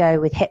can you go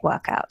with HIIT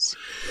workouts?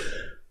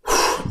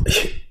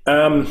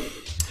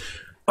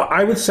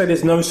 I would say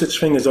there's no such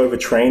thing as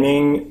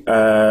overtraining.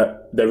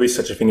 There is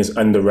such a thing as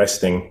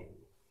under-resting.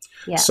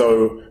 Yeah.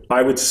 So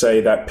I would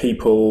say that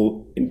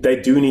people, they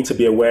do need to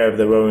be aware of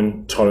their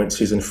own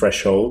tolerances and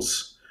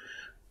thresholds.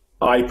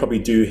 I probably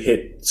do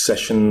HIIT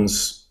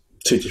sessions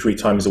 2 to 3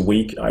 times a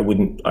week. I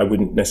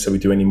wouldn't necessarily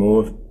do any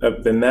more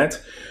than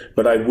that,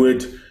 but I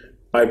would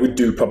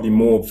do probably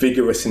more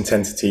vigorous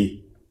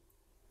intensity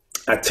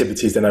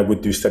activities than I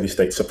would do steady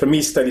state. So for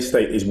me, steady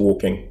state is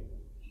walking.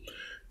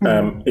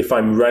 If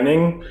I'm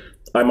running,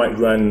 I might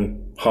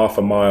run half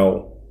a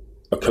mile,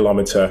 a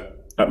kilometer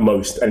at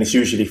most, and it's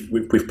usually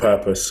with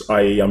purpose,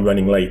 i.e. I'm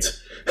running late.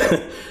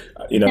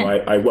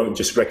 I won't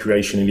just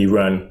recreationally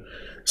run.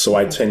 So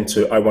I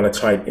want to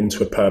tie it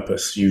into a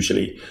purpose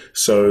usually.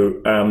 So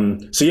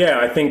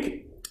I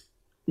think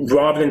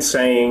rather than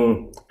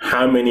saying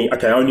I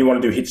only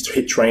want to do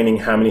HIIT training,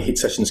 how many HIIT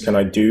sessions can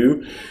I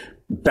do?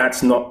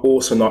 That's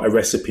also not a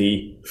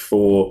recipe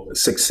for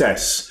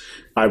success.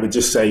 I would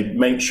just say,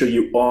 make sure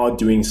you are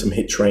doing some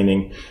HIIT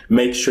training.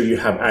 Make sure you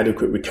have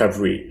adequate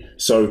recovery.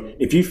 So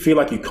if you feel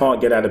like you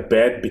can't get out of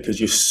bed because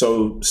you're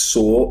so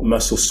sore,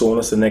 muscle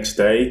soreness the next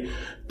day,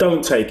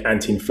 don't take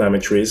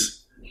anti-inflammatories.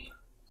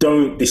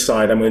 Don't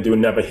decide I'm going to do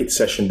another HIIT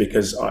session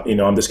because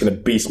I'm just going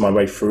to beast my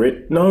way through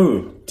it.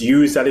 No,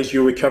 use that as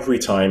your recovery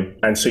time.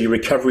 And so your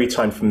recovery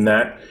time from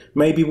that,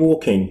 maybe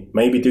walking,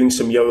 maybe doing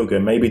some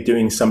yoga, maybe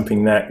doing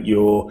something that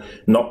you're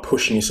not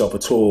pushing yourself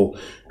at all.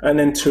 And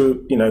then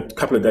a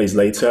couple of days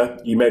later,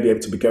 you may be able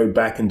to go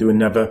back and do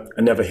another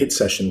HIIT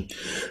session.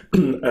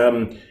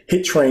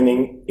 HIIT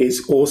training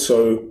is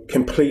also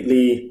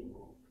completely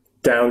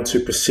down to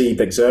perceived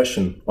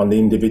exertion on the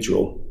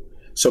individual.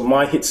 So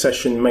my HIIT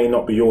session may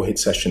not be your HIIT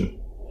session.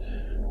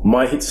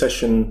 My HIIT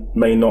session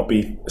may not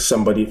be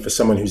for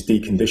someone who's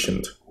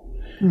deconditioned.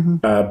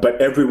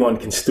 But everyone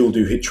can still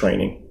do HIIT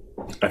training.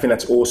 I think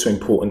that's also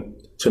important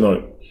to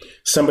know.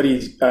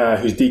 Somebody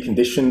who's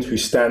deconditioned, who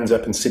stands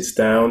up and sits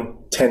down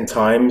 10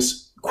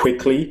 times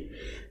quickly,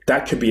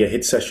 that could be a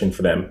HIIT session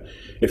for them.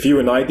 If you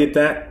and I did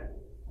that,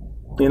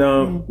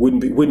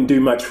 wouldn't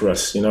do much for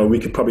us. We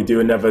could probably do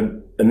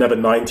another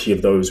 90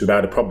 of those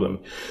without a problem.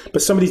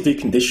 But somebody's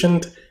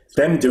deconditioned,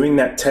 them doing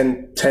that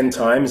 10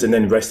 times and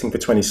then resting for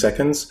 20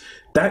 seconds,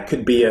 that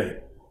could be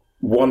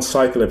one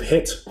cycle of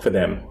HIIT for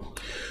them.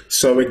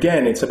 So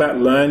again, it's about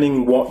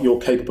learning what you're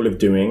capable of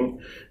doing,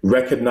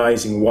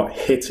 recognizing what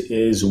HIIT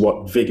is,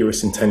 what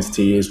vigorous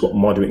intensity is, what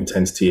moderate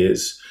intensity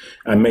is,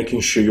 and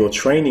making sure your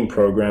training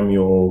program,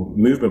 your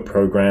movement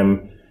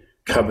program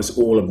covers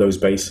all of those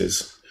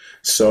bases.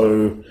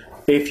 So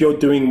if you're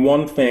doing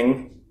one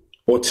thing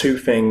or 2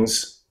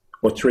 things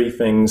or 3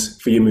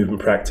 things for your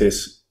movement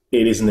practice,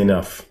 it isn't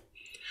enough.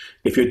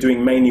 If you're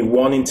doing mainly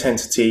one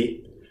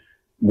intensity,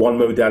 one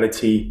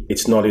modality,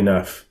 it's not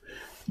enough.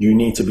 You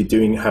need to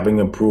be having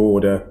a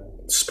broader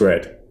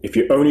spread. If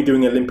you're only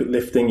doing Olympic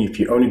lifting, if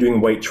you're only doing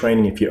weight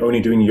training, if you're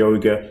only doing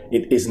yoga,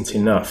 it isn't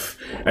enough.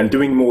 And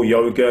doing more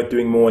yoga,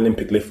 doing more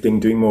Olympic lifting,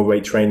 doing more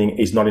weight training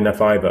is not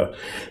enough either.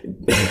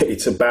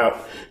 It's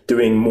about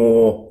doing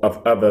more of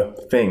other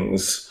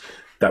things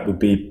that would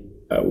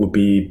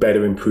be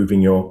better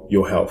improving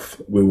your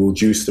health. We will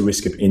reduce the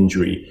risk of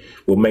injury.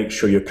 We'll make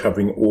sure you're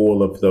covering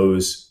all of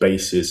those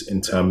bases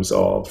in terms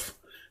of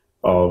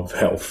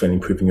health and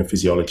improving your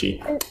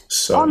physiology.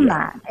 So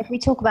that, if we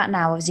talk about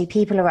now, obviously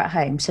people are at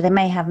home, so they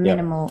may have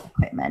minimal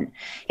equipment.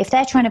 If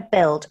they're trying to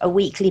build a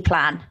weekly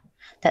plan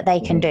that they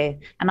can do,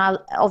 and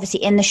I'll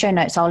obviously in the show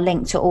notes, I'll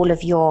link to all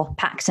of your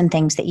packs and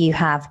things that you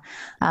have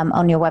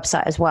on your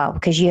website as well,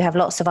 because you have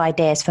lots of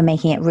ideas for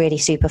making it really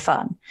super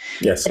fun.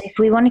 Yes. But if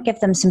we want to give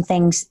them some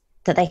things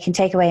that they can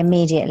take away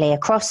immediately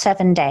across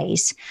 7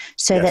 days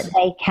so that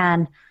they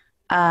can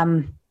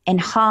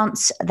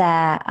enhance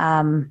their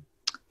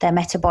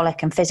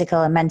metabolic and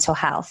physical and mental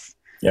health.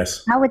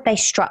 Yes. How would they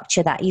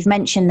structure that? You've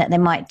mentioned that they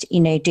might,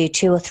 do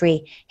 2 or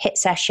 3 HIIT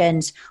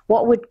sessions.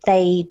 What would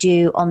they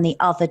do on the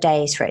other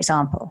days, for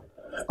example?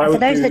 For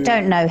those that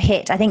don't know,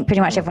 HIIT, I think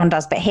pretty much everyone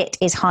does, but HIIT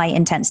is high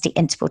intensity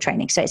interval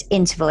training. So it's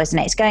interval, isn't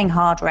it? It's going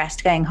hard,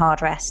 rest.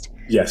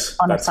 Yes.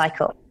 On a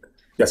cycle.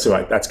 That's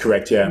right. That's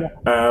correct. Yeah.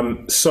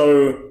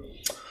 So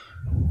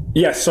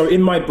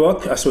in my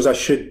book, I suppose I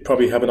should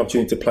probably have an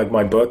opportunity to plug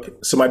my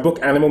book. So my book,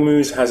 Animal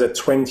Moves, has a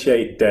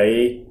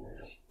 28-day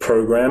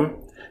program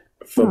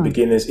for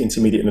beginners,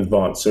 intermediate, and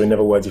advanced. So in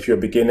other words, if you're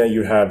a beginner,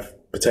 you have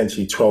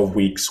potentially 12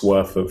 weeks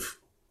worth of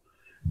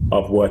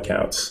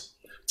workouts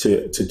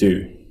to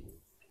do.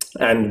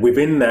 And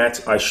within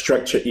that, I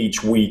structure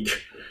each week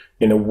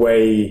in a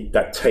way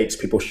that takes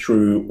people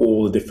through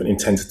all the different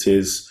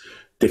intensities,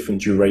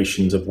 different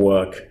durations of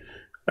work,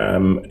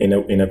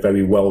 in a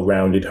very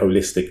well-rounded,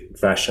 holistic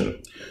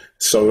fashion.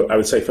 So I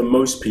would say for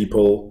most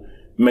people,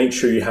 make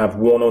sure you have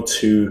 1 or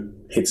 2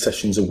 HIIT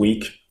sessions a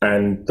week,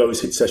 and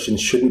those HIIT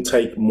sessions shouldn't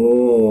take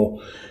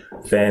more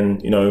than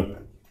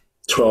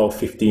 12,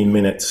 15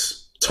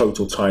 minutes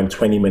total time,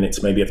 20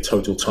 minutes maybe of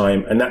total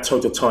time. And that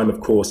total time, of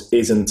course,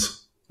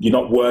 you're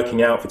not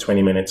working out for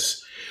 20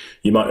 minutes.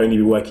 You might only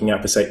be working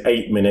out for, say,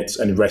 8 minutes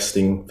and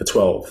resting for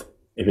 12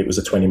 if it was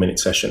a 20-minute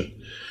session.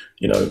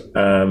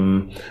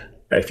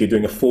 If you're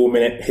doing a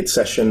 4-minute HIIT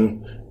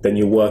session, then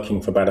you're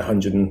working for about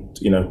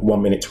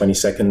 1 minute, 20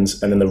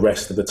 seconds, and then the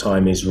rest of the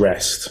time is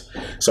rest.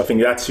 So I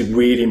think that's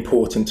really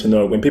important to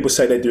know. When people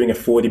say they're doing a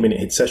 40-minute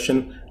HIIT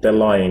session, they're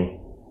lying.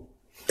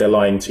 They're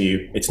lying to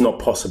you. It's not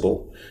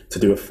possible to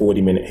do a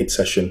 40-minute HIIT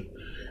session.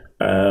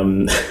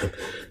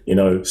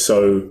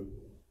 So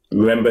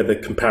remember the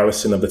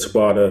comparison of the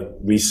Tabata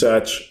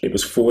research. It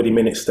was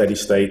 40-minute steady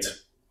state,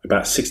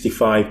 about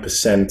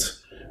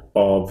 65%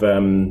 of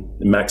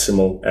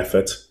maximal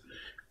effort,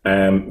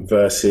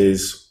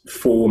 versus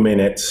 4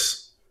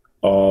 minutes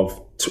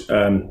of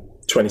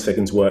 20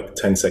 seconds work,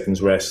 10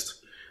 seconds rest.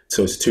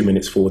 So it's 2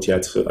 minutes 40.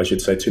 I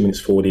should say 2 minutes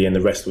 40, and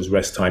the rest was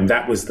rest time.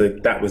 That was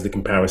the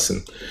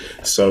comparison.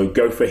 So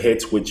go for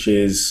HIIT, which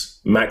is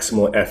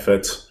maximal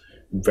effort,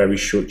 very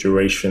short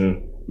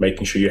duration,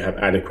 making sure you have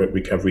adequate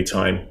recovery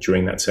time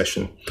during that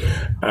session.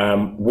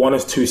 1 or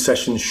 2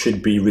 sessions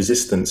should be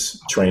resistance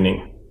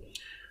training.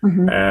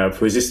 Mm-hmm.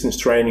 For resistance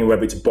training,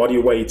 whether it's body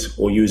weight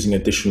or using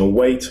additional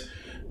weight,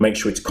 make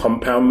sure it's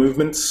compound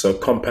movements. So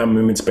compound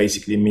movements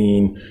basically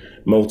mean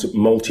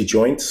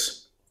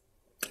multi-joints.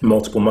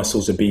 Multiple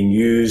muscles are being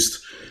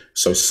used.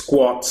 So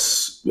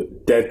squats,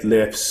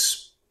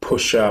 deadlifts,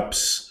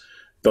 push-ups,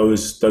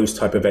 those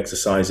type of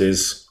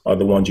exercises are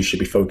the ones you should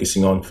be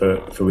focusing on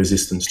for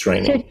resistance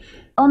training. So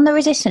on the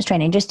resistance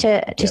training, just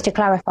to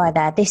clarify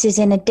there, this is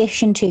in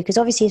addition to, because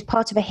obviously as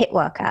part of a HIIT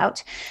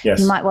workout, yes,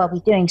 you might well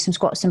be doing some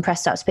squats and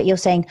press ups, but you're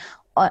saying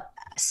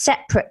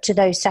separate to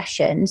those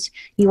sessions,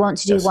 you want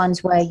to do yes,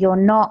 ones where your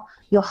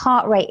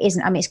heart rate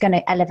isn't, it's going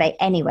to elevate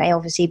anyway,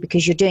 obviously,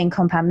 because you're doing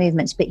compound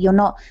movements, but you're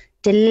not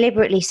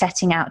deliberately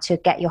setting out to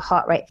get your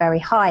heart rate very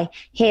high.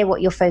 Here,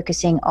 what you're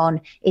focusing on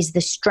is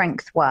the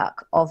strength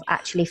work of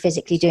actually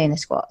physically doing the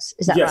squats.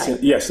 Is that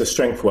right? Yes, the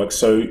strength work.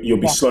 So you'll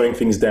be slowing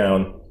things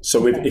down.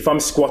 So if I'm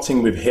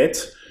squatting with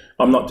HIIT,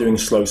 I'm not doing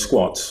slow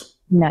squats.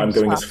 No, I'm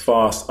going as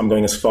fast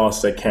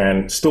as I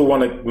can. Still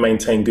want to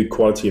maintain good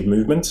quality of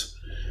movement,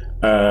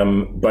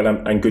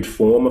 and good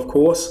form, of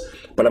course.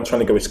 But I'm trying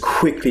to go as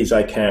quickly as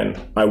I can.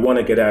 I want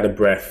to get out of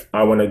breath.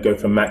 I want to go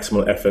for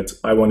maximal effort.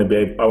 I want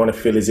to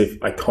feel as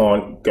if I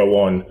can't go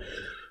on.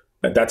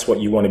 That's what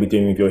you want to be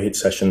doing with your HIIT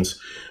sessions.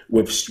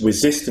 With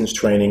resistance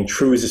training,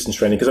 true resistance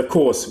training, because of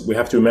course we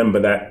have to remember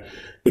that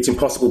it's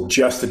impossible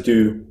just to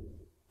do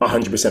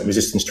 100%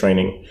 resistance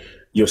training.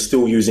 You're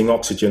still using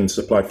oxygen to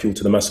supply fuel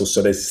to the muscles.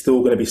 So there's still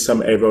going to be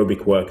some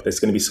aerobic work. There's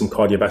going to be some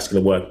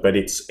cardiovascular work, but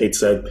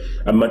it's a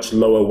much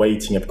lower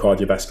weighting of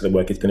cardiovascular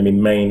work. It's going to be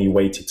mainly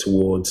weighted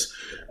towards,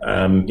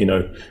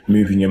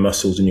 moving your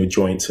muscles and your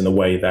joints in a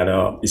way that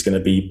is going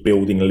to be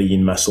building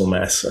lean muscle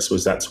mass. I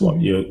suppose that's what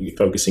you're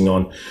focusing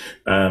on.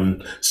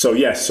 So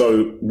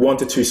 1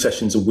 to 2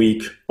 sessions a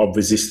week of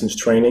resistance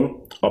training,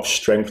 of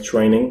strength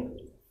training,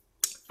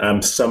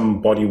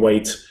 some body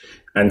weight,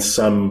 and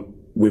some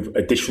with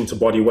addition to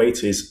body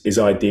weight is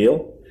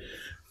ideal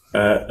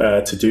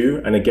to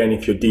do. And again,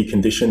 if you're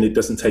deconditioned, it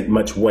doesn't take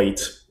much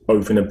weight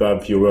over and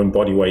above your own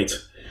body weight.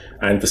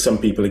 And for some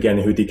people, again,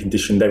 who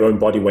decondition, their own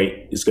body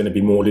weight is going to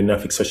be more than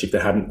enough, especially if they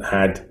haven't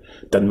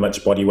done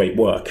much body weight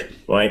work,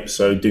 right?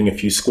 So doing a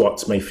few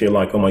squats may feel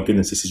like, oh my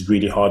goodness, this is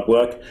really hard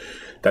work.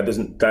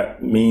 That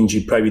means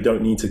you probably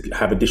don't need to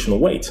have additional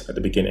weight at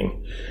the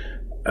beginning.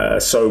 1 or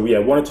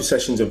 2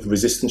 sessions of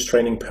resistance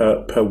training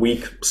per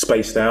week,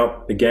 spaced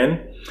out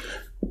again.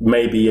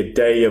 Maybe a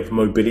day of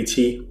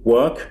mobility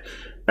work.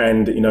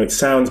 And,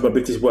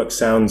 mobility work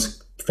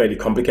sounds fairly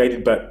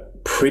complicated,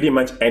 but pretty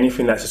much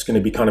anything that's just going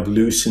to be kind of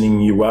loosening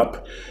you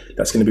up,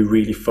 that's going to be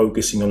really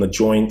focusing on the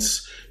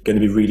joints, going to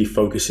be really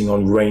focusing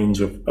on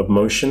range of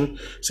motion.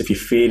 So if you're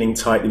feeling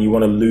tight and you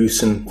want to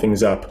loosen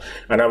things up,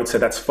 and I would say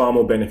that's far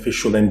more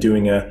beneficial than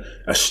doing a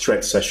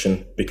stretch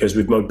session, because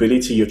with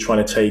mobility, you're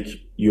trying to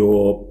take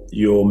your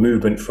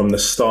movement from the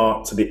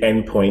start to the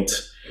end point,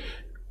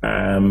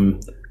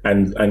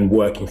 and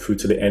working through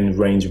to the end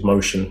range of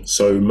motion.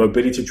 So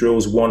mobility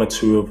drills, 1 or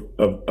 2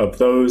 of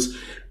those,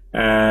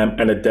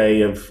 and a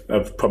day of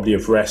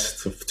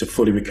rest to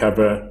fully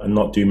recover and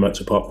not do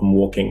much apart from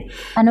walking.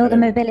 And all the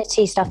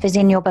mobility stuff is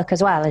in your book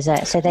as well, is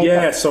it? So they've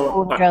got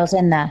all the drills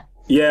in there.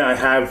 Yeah,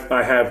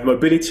 I have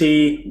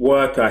mobility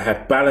work, I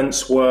have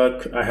balance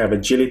work, I have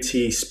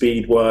agility,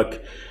 speed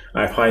work,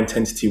 I have high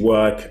intensity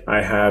work,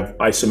 I have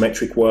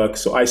isometric work.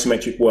 So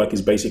isometric work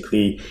is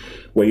basically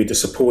where you're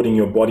just supporting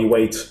your body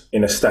weight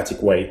in a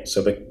static way.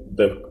 So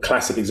the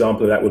classic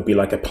example of that would be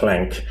like a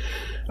plank.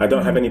 I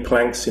don't have any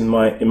planks in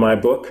my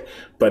book,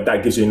 but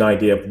that gives you an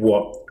idea of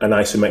what an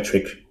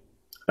isometric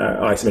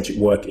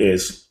work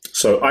is.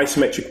 So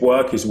isometric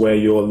work is where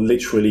you're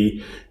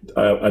literally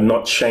are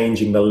not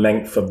changing the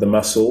length of the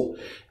muscle,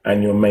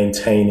 and you're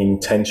maintaining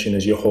tension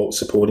as you're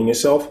supporting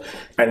yourself.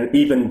 And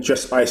even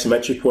just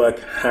isometric work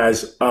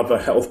has other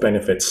health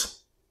benefits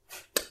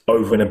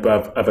over and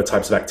above other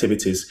types of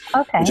activities,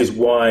 which is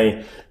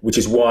why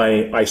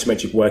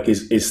isometric work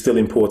is still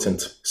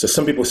important. So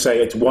some people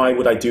say, why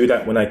would I do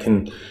that when I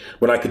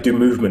could do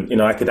movement?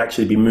 I could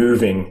actually be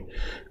moving.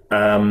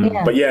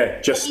 But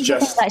just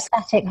like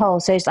static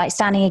holds. So it's like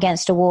standing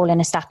against a wall in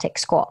a static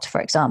squat,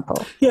 for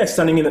example. Yeah,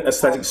 standing in a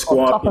static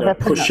squat,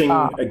 pushing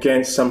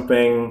against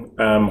something,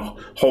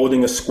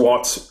 holding a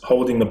squat,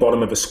 holding the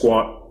bottom of a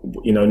squat,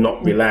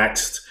 not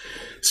relaxed.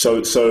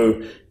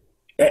 So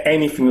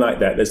anything like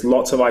that. There's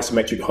lots of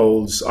isometric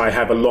holds. I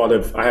have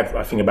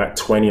I think about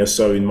 20 or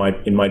so in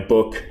my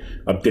book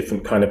of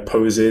different kind of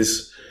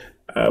poses.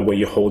 Where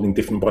you're holding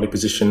different body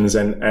positions,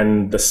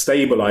 and the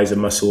stabilizer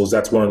muscles,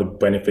 that's one of the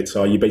benefits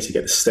you basically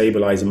get the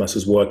stabilizer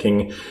muscles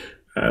working.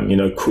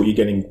 You're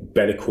getting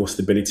better core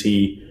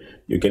stability,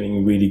 you're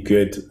getting really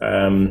good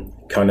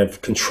kind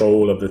of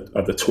control of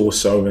the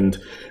torso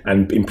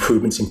and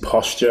improvements in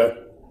posture.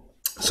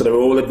 So there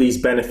are all of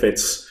these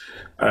benefits.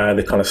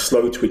 The kind of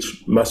slow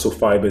twitch muscle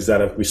fibers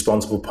that are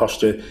responsible for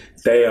posture,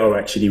 they are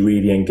actually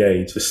really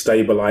engaged. The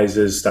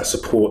stabilizers that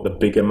support the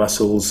bigger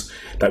muscles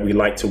that we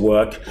like to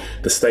work,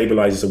 the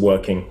stabilizers are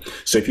working.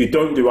 So if you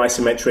don't do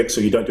isometrics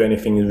or you don't do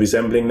anything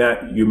resembling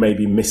that, you may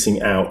be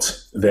missing out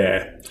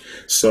there.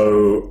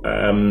 So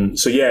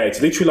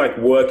it's literally like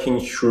working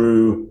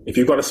through, if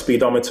you've got a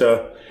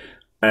speedometer,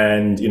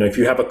 and, if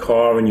you have a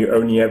car and you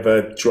only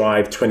ever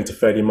drive 20 to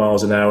 30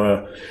 miles an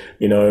hour,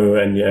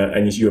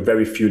 and you're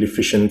very fuel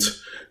efficient,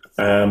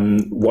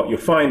 what you'll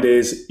find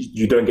is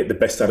you don't get the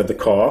best out of the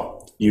car.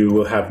 You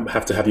will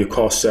have to have your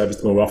car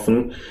serviced more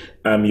often.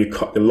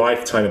 The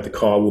lifetime of the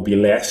car will be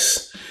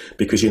less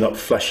because you're not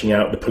flushing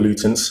out the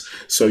pollutants.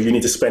 So you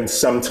need to spend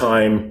some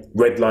time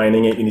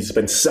redlining it. You need to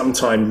spend some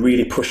time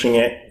really pushing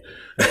it.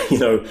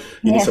 You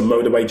need some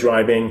motorway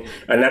driving,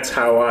 and that's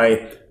how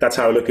I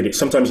look at it.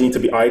 Sometimes you need to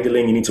be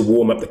idling, you need to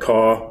warm up the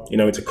car.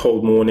 It's a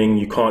cold morning,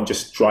 you can't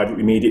just drive it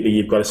immediately,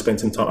 you've got to spend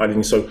some time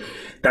idling. So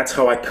that's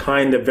how I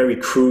kind of very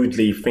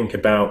crudely think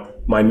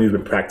about my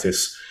movement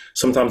practice.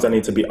 Sometimes I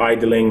need to be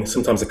idling,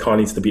 sometimes the car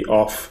needs to be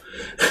off,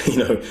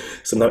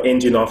 sometimes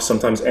engine off,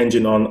 sometimes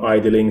engine on,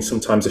 idling,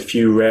 sometimes a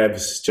few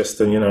revs just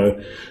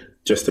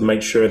to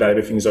make sure that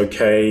everything's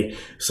okay.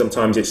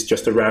 Sometimes it's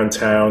just around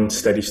town,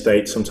 steady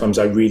state. Sometimes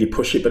I really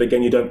push it, but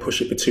again, you don't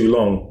push it for too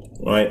long,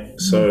 right? Mm-hmm.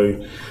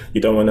 So you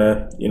don't want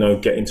to,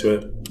 get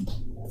into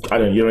you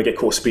don't want to get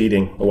caught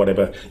speeding or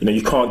whatever.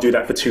 You can't do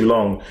that for too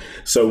long.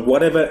 So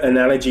whatever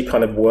analogy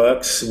kind of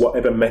works,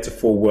 whatever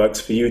metaphor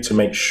works for you to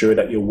make sure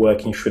that you're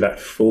working through that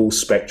full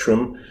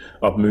spectrum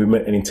of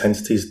movement and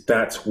intensities,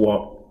 that's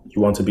what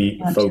you want to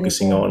be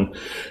focusing on.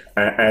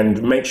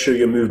 And make sure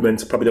your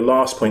movement, probably the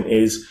last point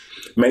is,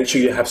 make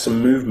sure you have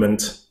some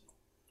movement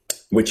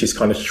which is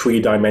kind of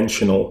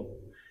three-dimensional.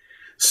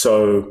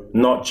 So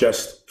not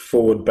just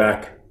forward,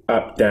 back,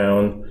 up,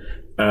 down,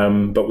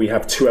 but we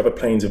have two other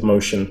planes of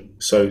motion.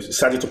 So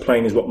sagittal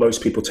plane is what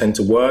most people tend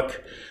to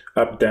work,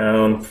 up,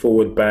 down,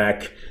 forward,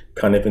 back,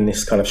 kind of in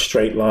this kind of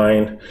straight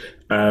line.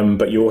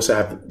 But you also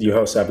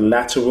have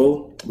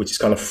lateral, which is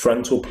kind of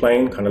frontal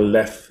plane, kind of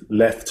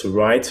left to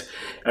right.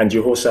 And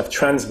you also have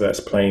transverse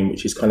plane,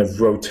 which is kind of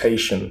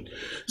rotation.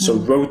 So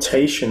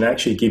rotation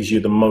actually gives you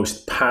the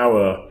most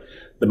power.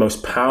 The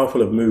most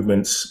powerful of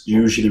movements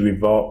usually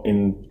involve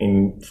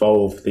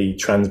the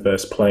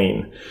transverse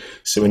plane.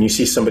 So when you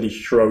see somebody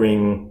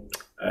throwing,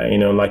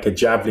 like a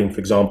javelin, for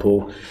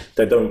example,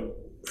 they don't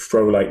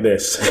throw like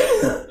this,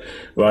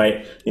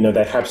 right?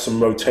 They have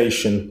some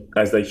rotation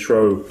as they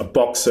throw. A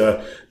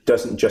boxer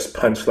doesn't just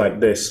punch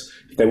like this.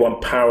 If they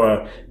want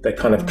power, they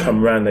kind of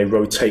come around, they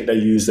rotate, they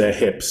use their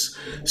hips.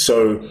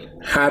 So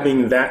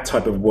having that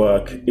type of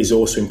work is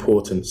also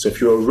important. So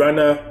if you're a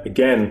runner,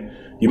 again,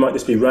 you might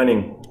just be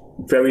running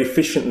very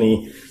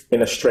efficiently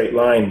in a straight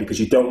line because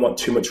you don't want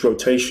too much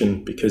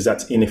rotation because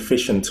that's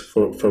inefficient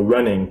for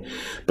running.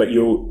 But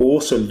you're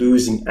also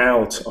losing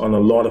out on a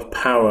lot of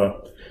power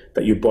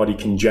that your body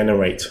can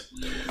generate.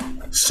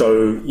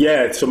 So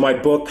my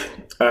book,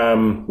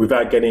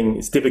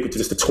 it's difficult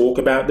just to talk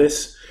about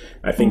this.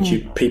 I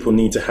think people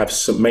may need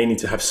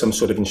to have some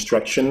sort of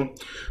instruction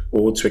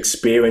or to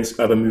experience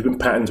other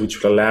movement patterns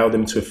which will allow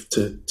them to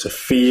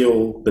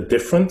feel the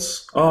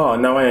difference.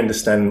 Now I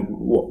understand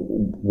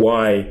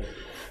why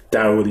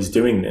Daryl is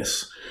doing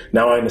this.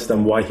 Now I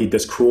understand why he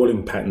does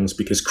crawling patterns,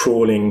 because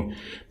crawling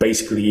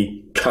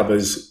basically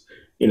covers,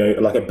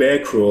 like a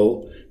bear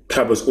crawl,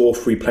 covers all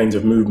three planes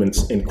of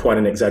movements in quite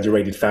an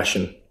exaggerated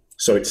fashion.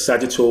 So it's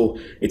sagittal,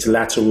 it's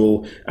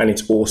lateral, and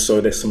there's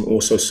also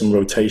some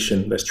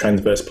rotation. There's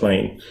transverse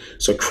plane.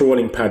 So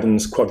crawling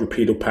patterns,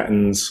 quadrupedal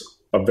patterns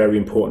are very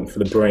important for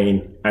the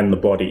brain and the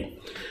body.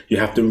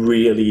 Your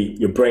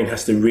brain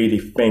has to really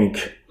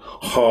think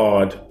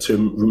hard to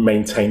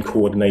maintain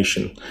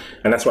coordination.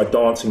 And that's why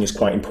dancing is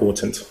quite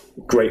important.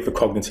 Great for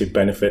cognitive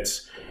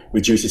benefits,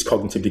 reduces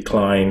cognitive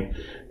decline.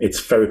 It's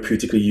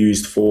therapeutically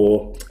used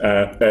for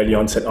early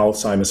onset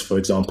Alzheimer's, for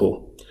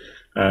example.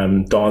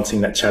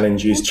 Dancing that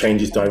challenges,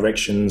 changes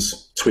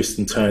directions, twists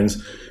and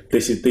turns.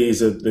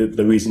 These are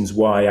the reasons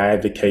why I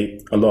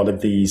advocate a lot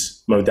of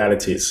these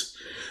modalities.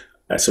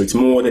 So it's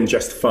more than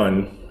just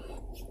fun.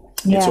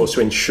 Yeah. It's also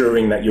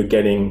ensuring that you're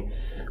getting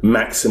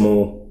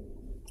maximal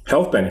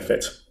health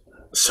benefit.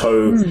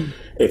 So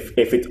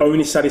if it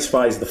only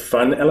satisfies the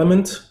fun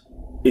element,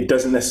 it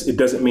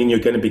doesn't mean you're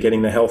going to be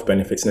getting the health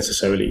benefits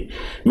necessarily.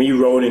 Me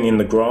rolling in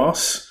the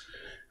grass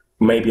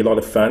may be a lot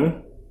of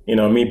fun.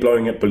 Me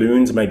blowing up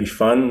balloons may be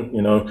fun,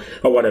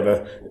 or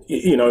whatever.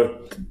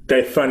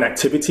 They're fun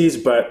activities,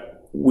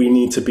 but we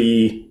need to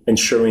be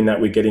ensuring that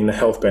we're getting the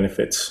health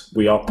benefits.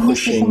 We are pushing.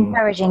 This is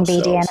encouraging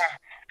ourselves. BDNF,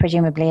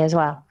 presumably, as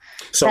well.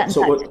 Certain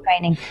types of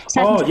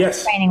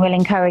training will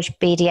encourage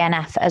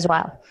BDNF as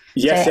well.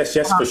 Yes,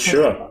 for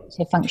sure.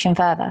 To function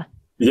further.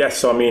 Yes,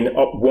 so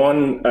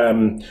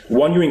one,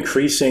 you're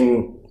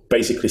increasing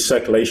basically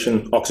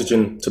circulation,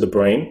 oxygen to the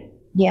brain.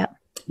 Yeah.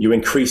 You're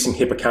increasing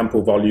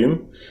hippocampal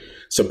volume.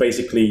 So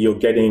basically you're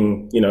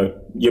getting,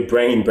 your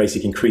brain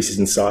basically increases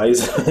in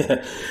size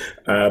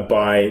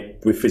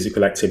with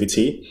physical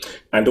activity.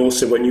 And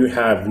also when you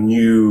have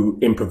new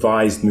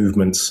improvised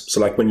movements, so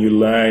like when you're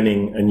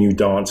learning a new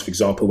dance, for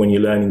example, when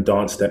you're learning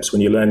dance steps,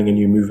 when you're learning a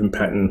new movement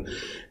pattern,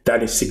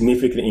 that is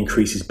significantly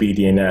increases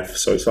BDNF.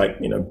 So it's like,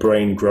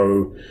 brain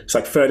grow, it's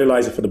like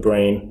fertilizer for the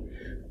brain.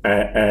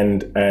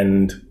 And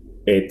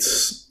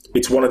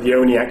it's one of the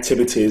only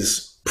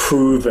activities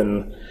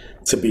proven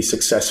to be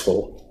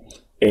successful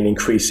in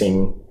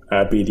increasing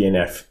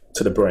BDNF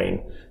to the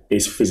brain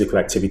is physical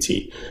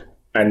activity.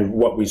 And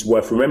what is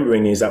worth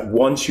remembering is that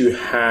once you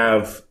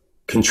have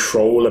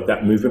control of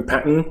that movement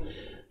pattern,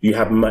 you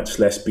have much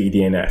less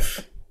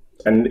BDNF.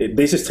 And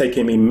this has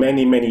taken me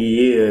many, many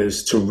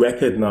years to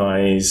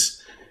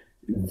recognize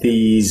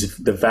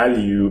the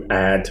value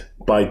add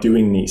by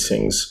doing these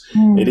things.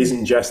 It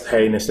isn't just,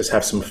 hey, let's just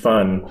have some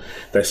fun.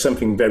 There's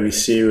something very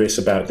serious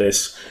about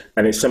this.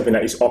 And it's something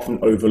that is often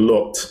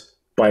overlooked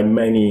by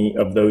many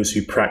of those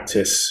who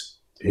practice,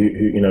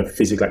 who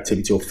physical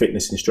activity or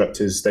fitness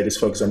instructors. They just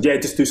focus on,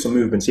 just do some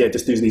movements.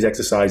 Just do these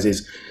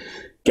exercises,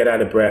 get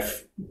out of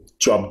breath,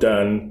 job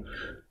done.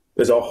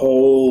 There's a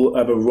whole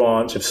other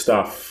ranch of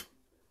stuff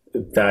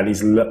that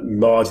is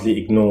largely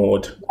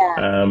ignored,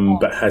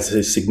 but has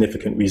a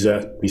significant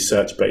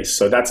research base.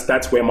 So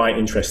that's where my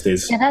interest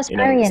is. Yeah, that's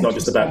very it's not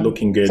just about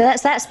looking good. So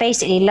that's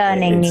basically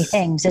learning new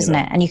things, isn't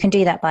it? And you can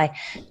do that by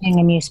doing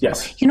a new sport.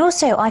 Yes. You can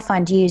also, I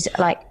find, use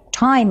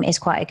time is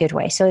quite a good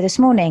way. So this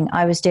morning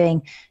I was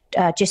doing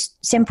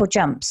just simple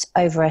jumps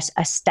over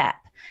a step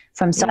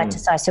from side to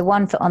side. So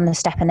one foot on the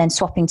step and then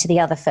swapping to the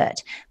other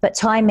foot, but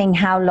timing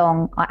how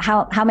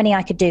many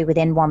I could do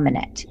within 1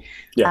 minute.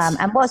 Yes.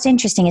 And what's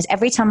interesting is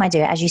every time I do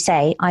it, as you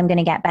say, I'm going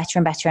to get better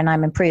and better and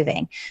I'm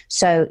improving.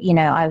 So,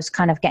 I was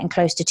kind of getting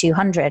close to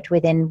 200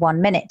 within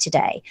 1 minute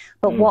today.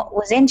 But what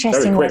was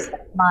interesting was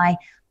that my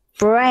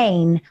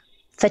brain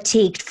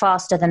fatigued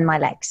faster than my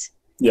legs.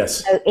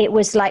 Yes. So it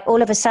was like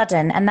all of a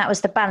sudden, and that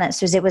was the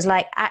balance, it was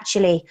like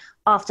actually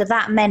after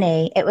that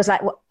many, it was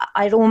like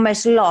I'd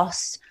almost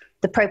lost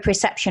the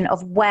proprioception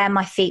of where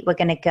my feet were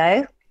going to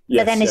go. Yes,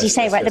 but then as you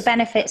say, the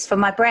benefits for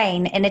my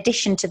brain, in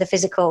addition to the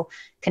physical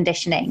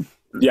conditioning,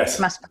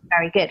 must be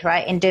very good,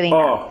 right, in doing that.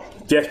 Oh,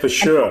 yes, for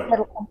sure. A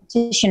little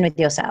competition with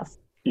yourself.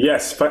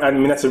 Yes,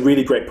 that's a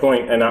really great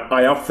point. And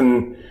I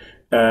often,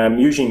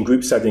 usually in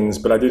group settings,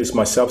 but I do this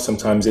myself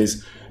sometimes,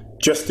 is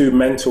just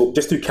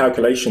do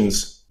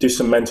calculations. Do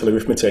some mental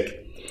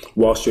arithmetic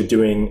whilst you're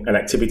doing an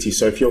activity.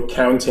 So if you're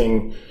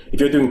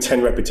doing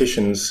 10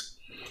 repetitions,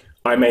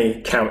 I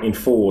may count in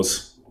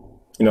fours,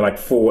 like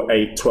 4,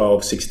 8,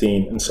 12,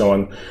 16, and so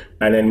on.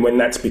 And then when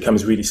that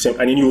becomes really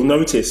simple, and then you'll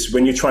notice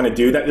when you're trying to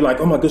do that, you're like,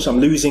 oh my gosh, I'm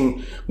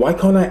losing. Why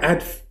can't I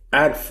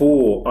add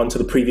 4 onto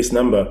the previous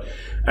number?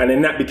 And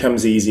then that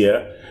becomes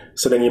easier.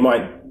 So then you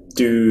might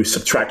do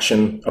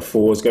subtraction of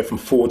 4s, go from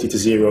 40 to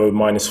 0,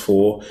 minus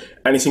 4.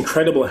 And it's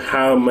incredible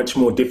how much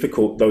more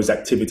difficult those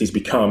activities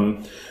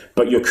become.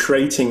 But you're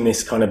creating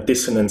this kind of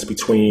dissonance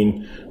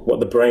between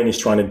what the brain is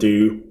trying to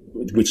do,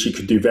 which you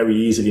could do very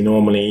easily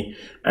normally,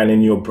 and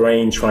in your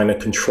brain trying to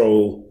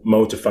control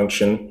motor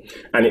function.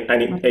 And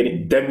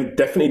it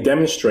definitely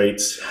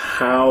demonstrates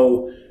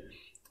how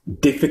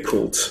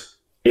difficult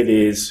it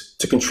is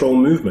to control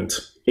movement.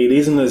 It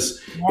isn't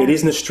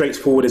as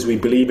straightforward as we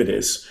believe it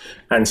is.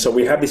 And so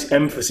we have this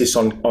emphasis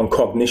on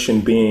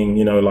cognition being,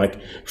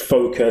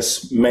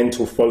 focus,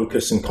 mental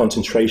focus and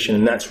concentration,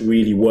 and that's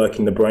really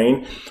working the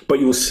brain. But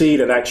you'll see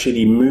that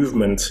actually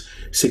movement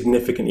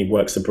significantly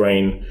works the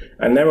brain.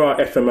 And there are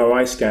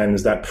fMRI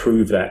scans that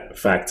prove that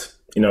fact.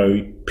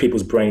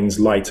 People's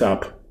brains light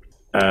up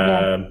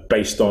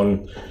based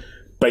on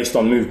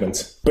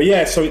movement.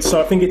 But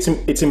so I think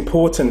it's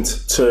important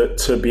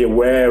to be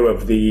aware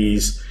of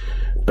these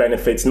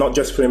benefits, not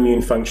just for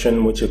immune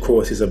function, which of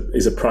course is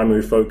a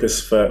primary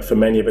focus for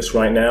many of us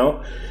right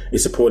now,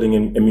 is supporting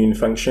immune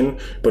function,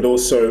 but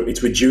also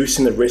it's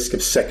reducing the risk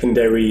of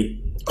secondary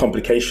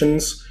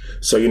complications.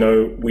 So,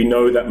 we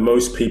know that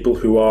most people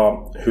who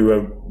are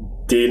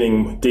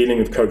dealing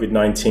with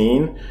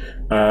COVID-19,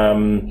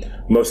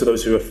 most of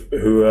those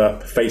who are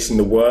facing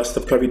the worst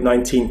of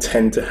COVID-19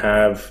 tend to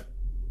have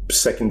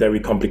secondary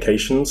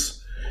complications.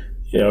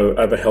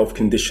 Other health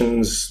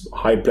conditions,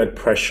 high blood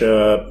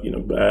pressure,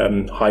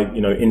 high,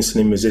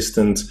 insulin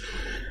resistant,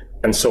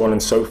 and so on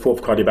and so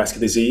forth,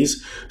 cardiovascular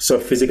disease. So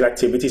physical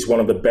activity is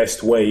one of the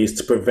best ways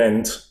to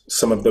prevent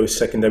some of those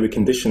secondary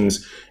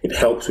conditions. It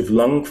helps with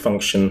lung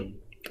function,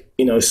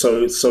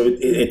 so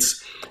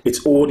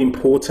it's all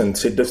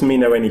important. It doesn't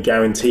mean there are any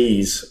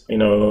guarantees,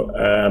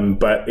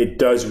 but it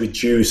does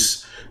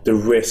reduce the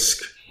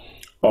risk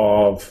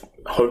of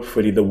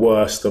hopefully the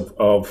worst of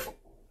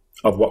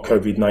what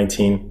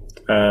COVID-19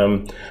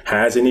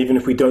 has. And even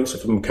if we don't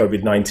suffer from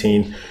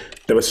COVID-19,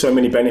 there are so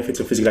many benefits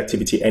of physical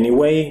activity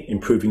anyway,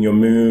 improving your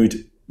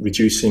mood,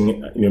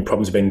 reducing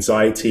problems of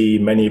anxiety.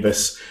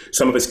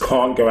 Some of us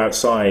can't go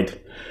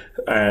outside.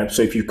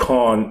 So if you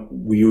can't,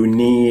 you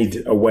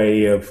need a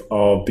way of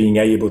being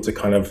able to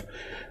kind of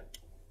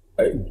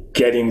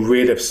getting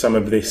rid of some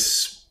of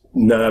this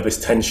nervous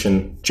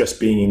tension, just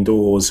being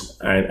indoors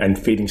and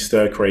feeling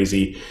stir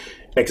crazy.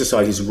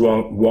 Exercise is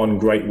one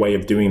great way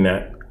of doing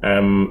that.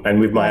 And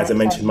with as I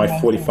mentioned, my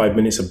 45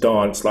 minutes of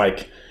dance,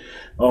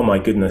 oh my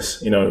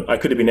goodness, I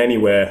could have been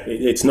anywhere.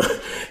 I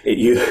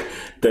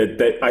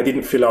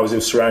didn't feel I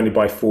was surrounded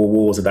by four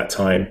walls at that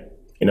time.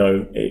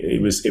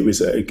 It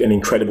was an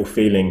incredible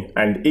feeling.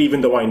 And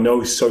even though I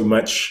know so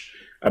much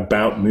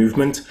about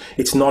movement,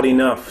 it's not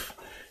enough.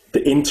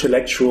 The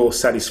intellectual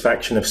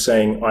satisfaction of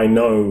saying, I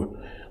know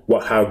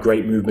how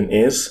great movement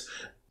is,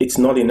 it's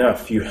not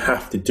enough. You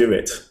have to do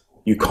it.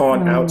 You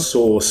can't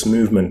outsource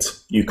movement.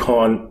 You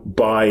can't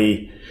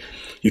buy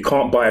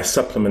a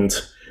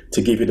supplement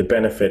to give you the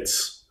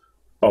benefits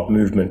of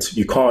movement.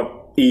 You can't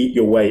eat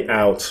your way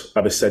out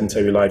of a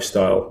sedentary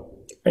lifestyle.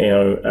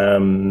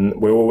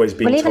 We're always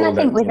being told that. Well, even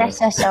I think with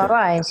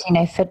SSRIs,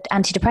 for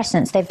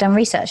antidepressants, they've done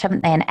research,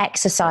 haven't they? And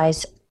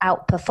exercise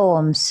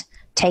outperforms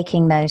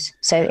taking those.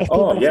 So if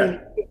people feel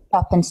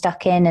up and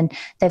stuck in and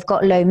they've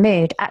got low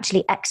mood,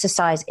 actually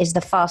exercise is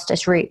the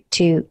fastest route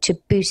to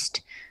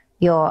boost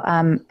your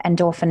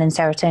endorphin and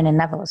serotonin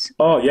levels.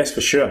 Oh, yes,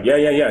 for sure.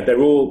 Yeah.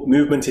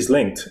 Movement is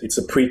linked. It's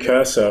a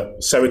precursor.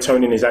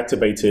 Serotonin is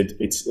activated.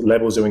 Its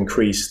levels are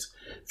increased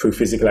through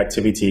physical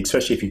activity,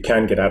 especially if you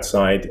can get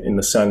outside in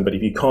the sun. But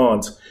if you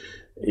can't,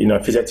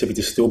 physical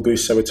activity still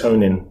boosts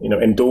serotonin.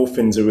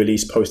 Endorphins are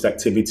released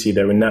post-activity.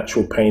 They're a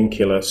natural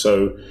painkiller.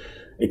 So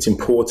it's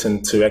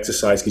important to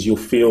exercise because you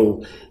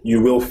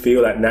will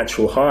feel that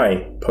natural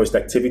high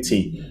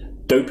post-activity.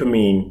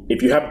 Dopamine,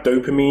 if you have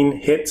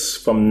dopamine hits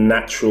from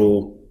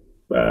natural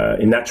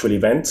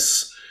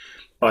events,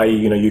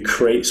 you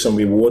create some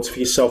rewards for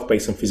yourself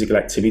based on physical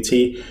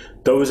activity.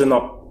 Those are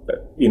not,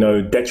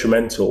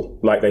 detrimental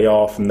like they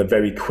are from the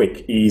very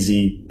quick,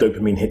 easy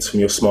dopamine hits from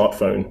your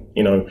smartphone.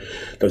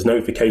 Those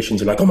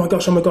notifications are like, oh my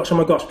gosh.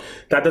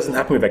 That doesn't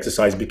happen with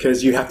exercise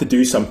because you have to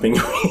do something,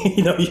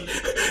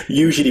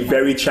 usually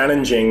very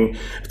challenging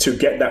to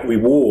get that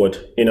reward,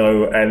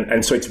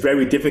 and so it's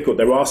very difficult.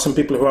 There are some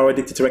people who are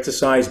addicted to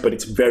exercise, but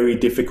it's very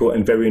difficult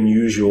and very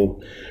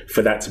unusual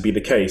for that to be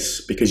the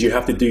case because you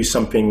have to do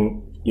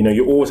something,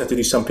 you always have to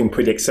do something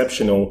pretty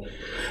exceptional.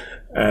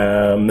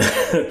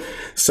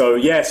 So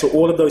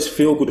all of those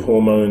feel-good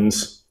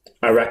hormones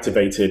are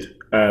activated.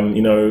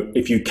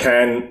 If you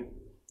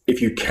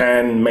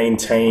can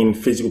maintain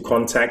physical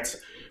contact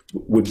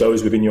with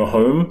those within your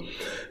home,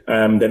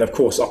 then of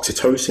course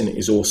oxytocin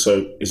is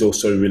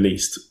also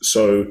released.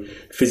 So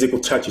physical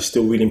touch is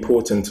still really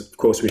important. Of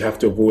course, we have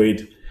to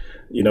avoid,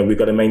 we've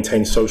got to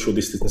maintain social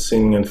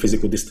distancing and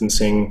physical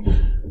distancing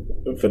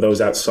for those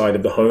outside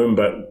of the home,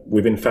 but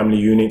within family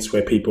units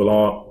where people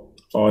are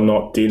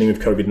not dealing with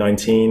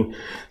COVID-19,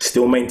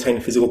 still maintain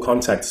physical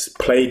contacts,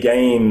 play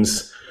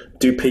games,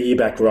 do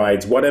piggyback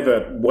rides,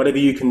 whatever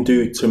you can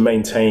do to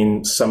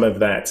maintain some of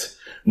that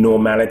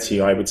normality,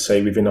 I would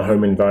say, within a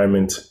home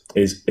environment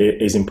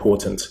is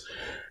important.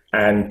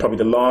 And probably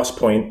the last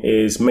point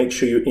is make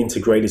sure you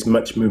integrate as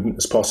much movement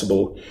as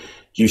possible.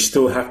 You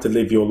still have to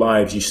live your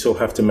lives. You still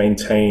have to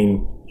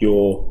maintain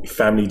your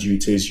family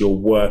duties, your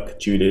work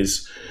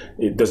duties.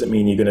 It doesn't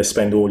mean you're going to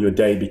spend all your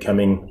day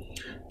becoming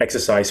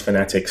exercise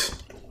fanatics,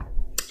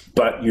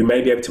 but you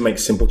may be able to make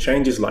simple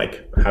changes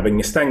like having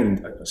a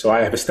standing. So I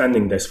have a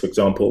standing desk, for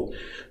example.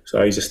 So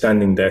I use a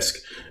standing desk.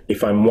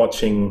 If I'm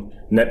watching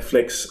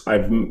Netflix, I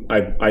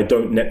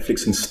don't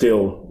Netflix and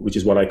still, which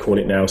is what I call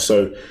it now.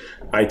 So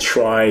I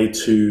try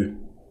to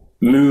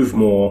move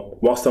more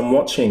whilst I'm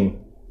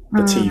watching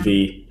the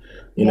TV.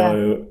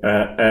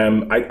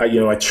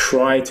 I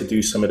try to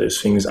do some of those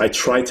things. I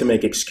try to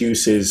make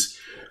excuses.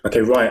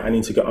 Okay, right, I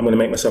need to go. I'm going to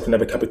make myself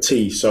another cup of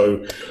tea.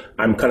 So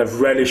I'm kind of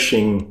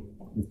relishing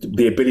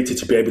the ability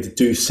to be able to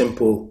do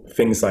simple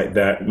things like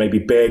that, maybe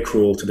bear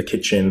crawl to the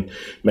kitchen,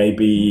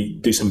 maybe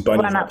do some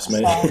bunny hops,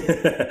 maybe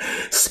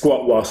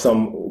squat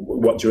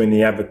during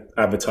the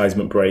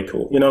advertisement break,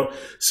 or,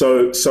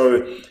 so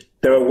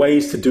there are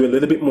ways to do a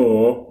little bit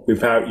more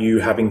without you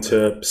having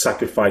to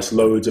sacrifice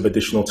loads of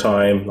additional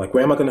time. Like,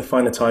 where am I going to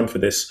find the time for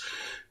this?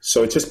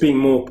 So it's just being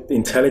more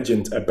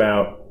intelligent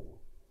about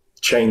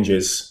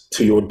changes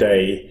to your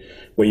day,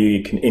 where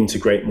you can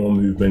integrate more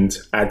movement,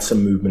 add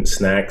some movement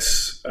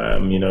snacks,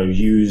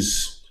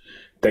 use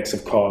decks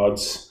of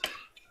cards.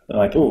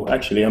 Like,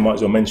 actually, I might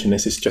as well mention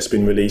this. It's just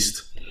been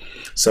released.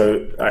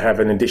 So I have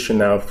an edition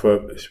now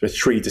for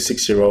 3 to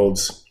 6 year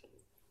olds.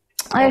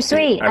 Oh,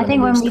 sweet. I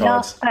think when we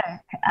last spoke,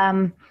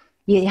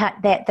 you had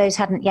those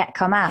hadn't yet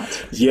come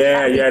out.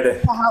 Yeah. They're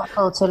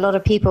helpful to a lot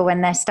of people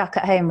when they're stuck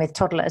at home with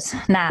toddlers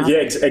now. Yeah,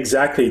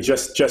 exactly.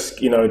 Just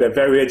they're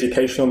very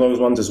educational, those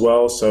ones as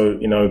well. So,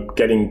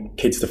 getting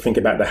kids to think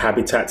about the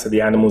habitats that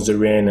the animals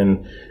are in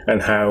and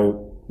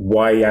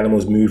why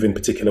animals move in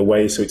particular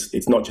ways. So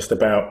it's not just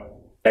about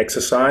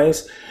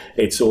exercise.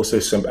 It's also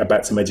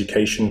about some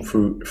education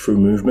through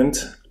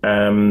movement.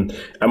 And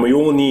we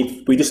all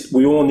need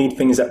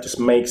things that just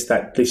makes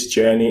this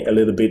journey a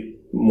little bit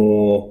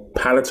more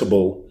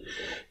palatable,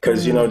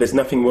 because there's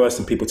nothing worse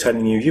than people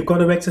telling you, you've got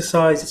to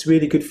exercise, it's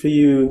really good for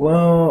you.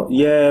 Well,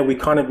 yeah, we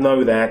kind of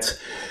know that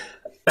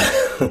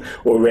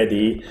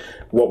already.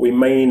 What we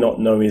may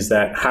not know is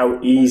that how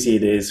easy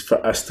it is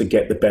for us to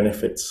get the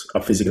benefits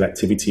of physical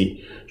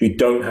activity. You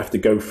don't have to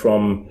go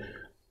from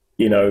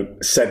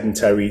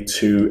sedentary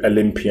to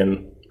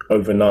Olympian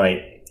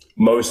overnight.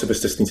 Most of us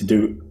just need to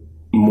do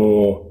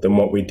more than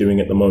what we're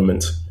doing at the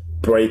moment.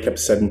 Break up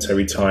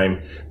sedentary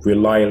time,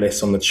 rely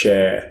less on the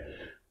chair.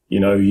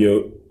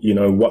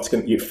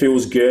 It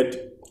feels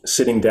good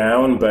sitting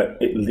down, but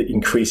it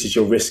increases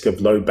your risk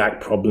of low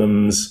back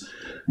problems.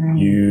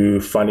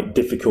 You find it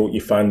difficult. You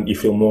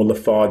feel more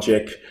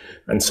lethargic.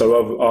 And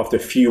so after a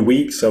few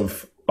weeks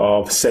of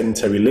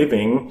sedentary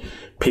living,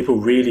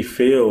 people really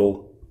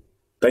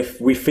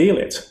we feel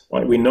it.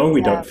 Right? We know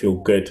we don't feel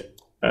good.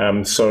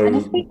 And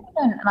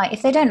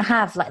if they don't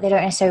have, they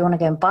don't necessarily want to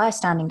go and buy a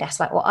standing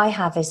desk. Like what I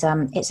have is,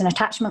 it's an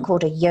attachment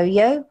called a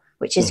yo-yo,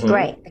 which is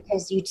great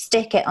because you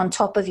stick it on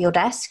top of your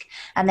desk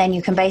and then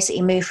you can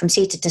basically move from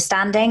seated to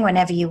standing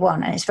whenever you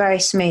want. And it's very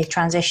smooth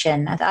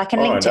transition. I can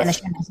link to it in the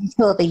show notes. It's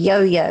called the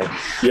yo-yo.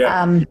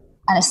 Yeah. And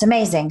it's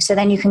amazing. So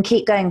then you can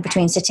keep going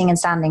between sitting and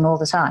standing all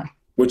the time.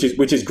 Which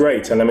is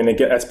great, and I mean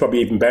that's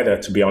probably even better,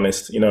 to be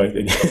honest.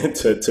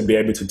 To be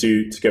able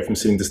to go from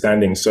sitting to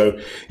standing. So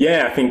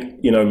yeah, I think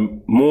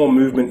more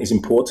movement is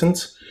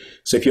important.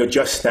 So if you're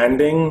just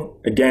standing,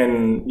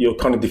 again, you're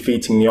kind of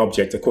defeating the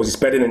object. Of course, it's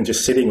better than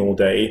just sitting all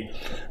day,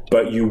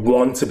 but you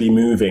want to be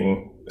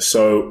moving.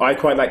 So I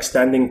quite like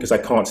standing because I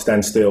can't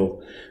stand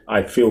still.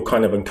 I feel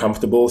kind of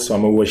uncomfortable, so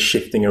I'm always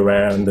shifting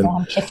around. And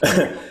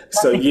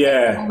so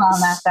yeah.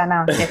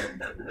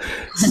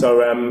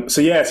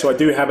 So I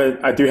do have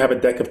a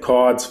deck of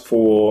cards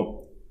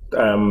for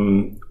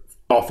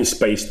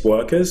office-based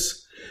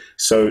workers.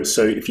 So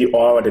if you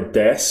are at a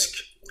desk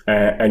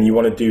and you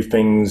want to do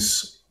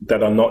things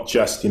that are not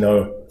just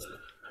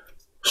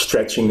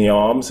stretching the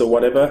arms or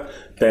whatever,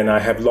 then I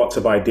have lots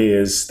of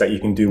ideas that you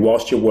can do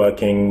whilst you're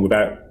working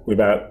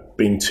without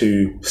being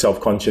too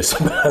self-conscious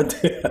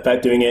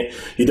about doing it.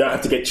 You don't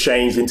have to get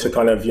changed into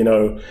kind of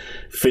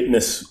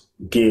fitness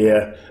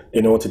gear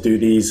in order to do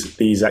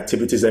these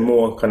activities. They're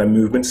more kind of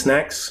movement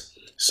snacks.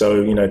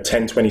 So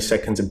 10-20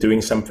 seconds of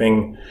doing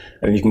something,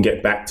 and you can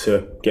get back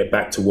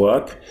to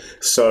work.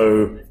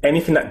 So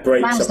anything that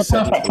breaks up. That's the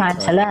perfect time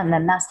to learn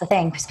them. That's the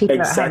thing, because people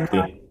exactly.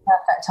 are at home.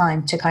 Perfect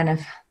time to kind of.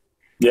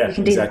 Yeah, you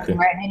can do that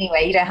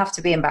anyway. You don't have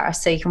to be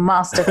embarrassed, so you can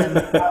master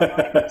them.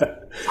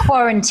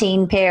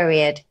 Quarantine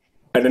period.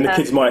 And then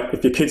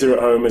if your kids are at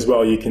home as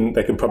well, they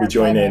can probably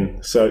join in.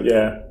 So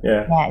yeah,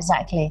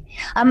 exactly.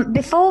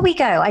 Before we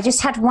go, I just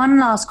had one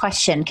last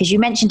question, because you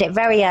mentioned it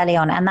very early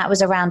on, and that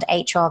was around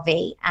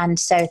HRV. And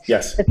so,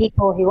 yes. For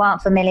people who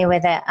aren't familiar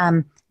with it,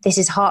 this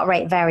is heart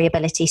rate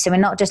variability. So we're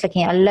not just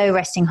looking at a low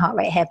resting heart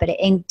rate here, but it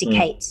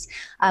indicates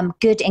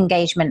good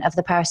engagement of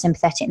the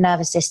parasympathetic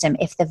nervous system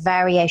if the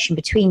variation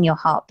between your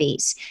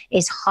heartbeats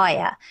is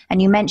higher.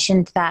 And you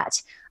mentioned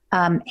that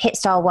HIIT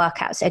style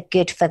workouts are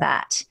good for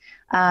that.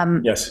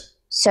 Yes.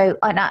 So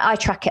I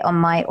track it on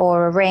my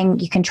Oura Ring.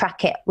 You can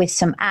track it with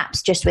some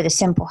apps, just with a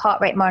simple heart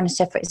rate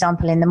monitor, for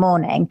example, in the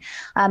morning.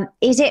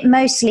 Is it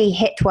mostly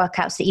HIIT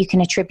workouts that you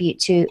can attribute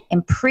to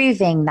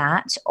improving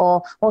that,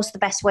 or what's the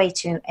best way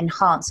to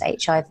enhance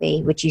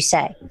HIV, would you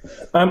say?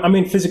 I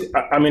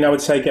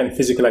would say, again,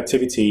 physical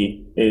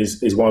activity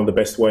is one of the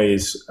best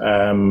ways.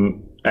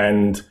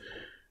 And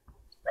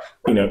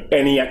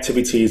any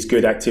activity is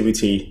good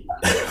activity,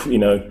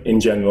 in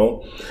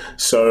general.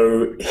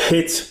 So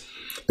HIIT.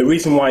 The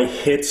reason why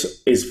HIIT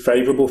is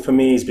favorable for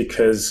me is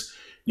because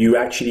you're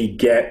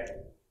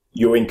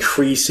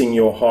increasing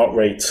your heart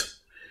rate,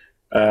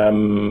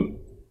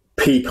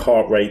 peak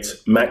heart rate,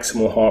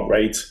 maximal heart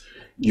rate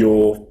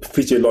you're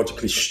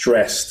physiologically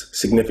stressed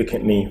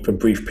significantly for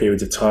brief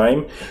periods of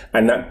time,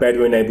 and that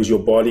better enables your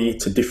body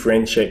to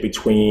differentiate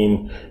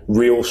between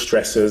real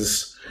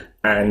stressors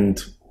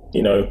and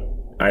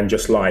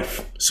just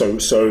life. So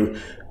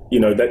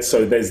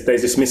there's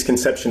this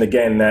misconception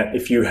again that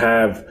if you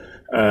have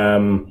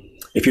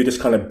if you're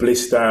just kind of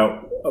blissed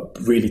out,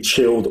 really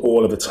chilled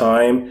all of the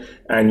time,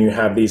 and you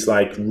have these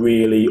like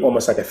really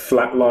almost like a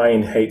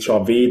flatline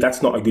HRV,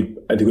 that's not a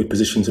good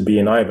position to be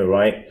in either,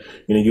 right?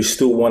 You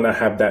still want to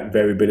have that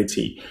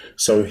variability.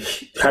 So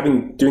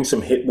doing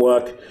some HIIT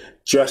work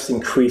just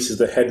increases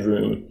the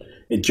headroom.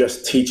 It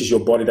just teaches your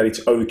body that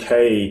it's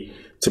okay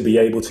to be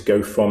able to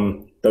go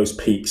from those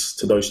peaks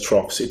to those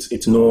troughs.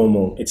 It's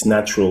normal. It's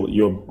natural.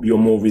 You're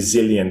more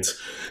resilient.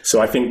 So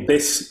I think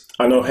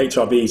I know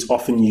HRV is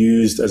often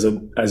used as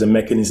a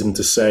mechanism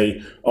to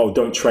say, oh,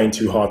 don't train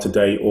too hard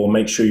today, or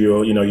make sure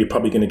you're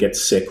probably going to get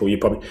sick, or you're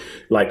probably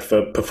like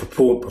for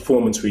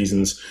performance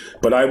reasons.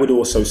 But I would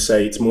also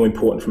say it's more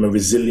important from a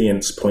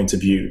resilience point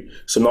of view.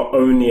 So not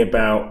only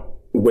about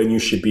when you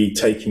should be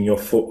taking your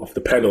foot off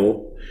the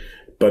pedal,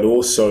 but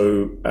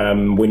also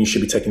when you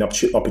should be taking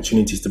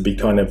opportunities to be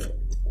kind of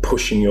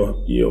pushing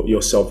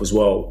yourself as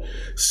well.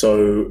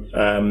 So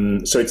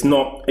it's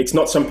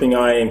not something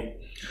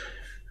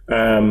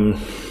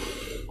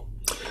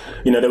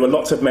there are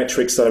lots of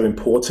metrics that are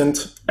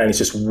important, and it's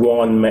just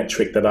one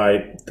metric that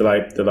I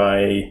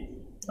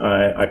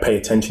pay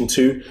attention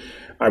to.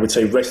 I would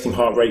say resting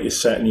heart rate is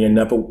certainly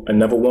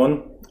another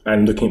one,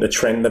 and looking at the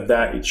trend of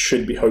that, it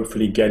should be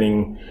hopefully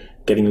getting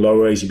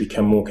lower as you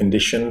become more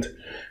conditioned.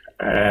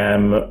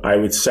 I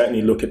would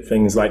certainly look at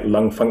things like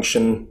lung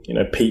function.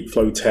 Peak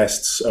flow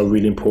tests are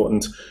really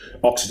important.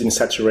 Oxygen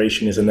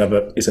saturation is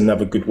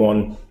another good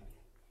one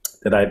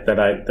that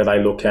I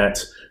look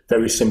at.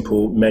 Very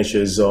simple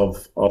measures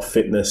of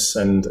fitness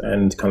and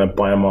kind of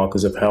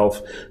biomarkers of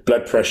health.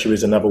 Blood pressure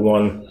is another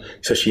one,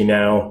 especially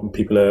now when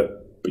people are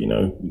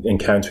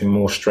encountering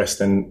more stress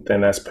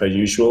than as per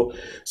usual.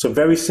 So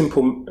very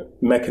simple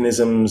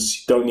mechanisms.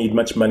 You don't need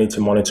much money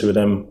to monitor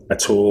them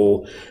at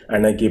all,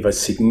 and they give a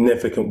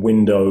significant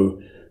window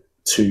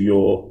to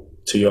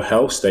your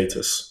health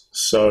status.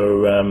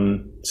 So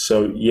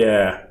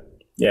yeah.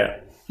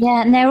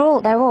 Yeah, and they're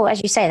all,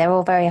 as you say, they're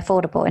all very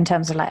affordable in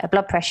terms of like a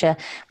blood pressure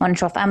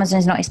monitor off Amazon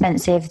is not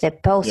expensive. The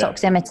pulse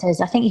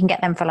oximeters, I think you can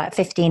get them for like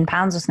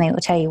 £15 or something. It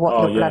will tell you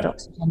what your blood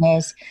oxygen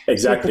is.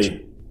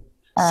 Exactly.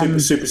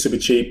 Super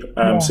cheap.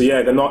 So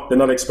yeah, they're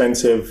not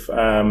expensive.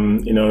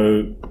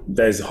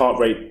 There's heart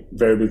rate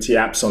variability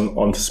apps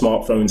on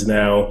smartphones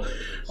now,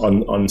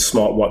 on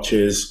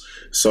smartwatches.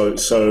 So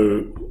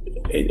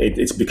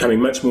it's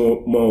becoming much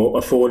more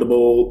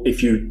affordable.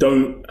 If you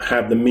don't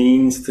have the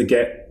means to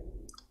get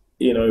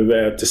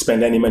to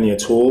spend any money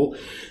at all,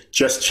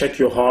 just check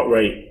your heart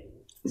rate,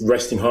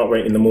 resting heart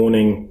rate in the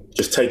morning.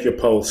 Just take your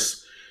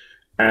pulse,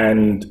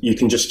 and you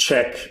can just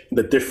check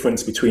the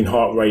difference between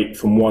heart rate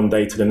from one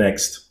day to the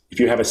next. If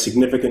you have a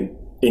significant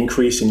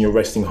increase in your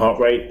resting heart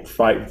rate,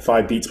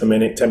 5 beats per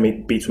minute,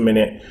 10 beats per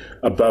minute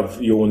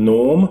above your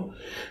norm,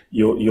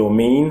 your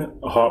mean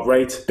heart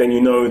rate,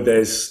 then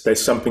there's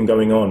something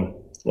going on,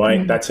 right?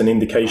 Mm-hmm. That's an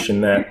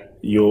indication that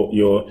you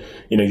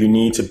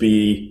need to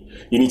be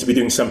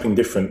doing something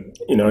different.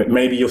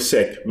 Maybe you're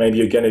sick, maybe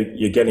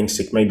you're getting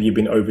sick, maybe you've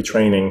been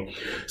overtraining.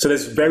 So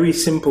there's very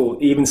simple,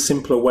 even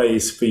simpler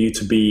ways for you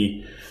to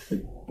be,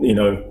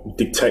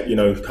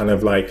 kind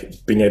of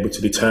like being able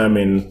to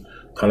determine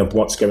kind of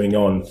what's going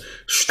on.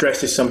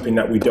 Stress is something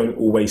that we don't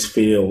always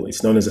feel.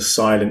 It's known as a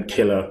silent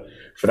killer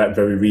for that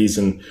very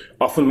reason.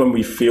 Often when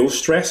we feel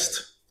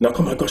stressed, like,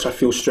 oh my gosh, I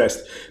feel stressed.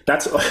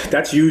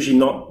 That's usually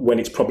not when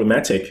it's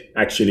problematic,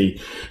 actually.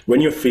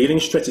 When you're feeling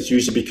stressed, it's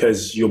usually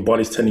because your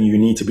body's telling you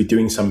need to be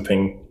doing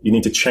something. You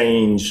need to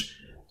change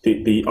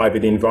either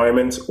the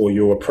environment or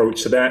your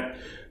approach to that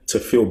to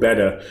feel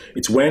better.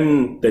 It's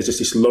when there's just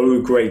this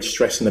low-grade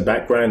stress in the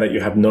background that you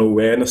have no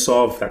awareness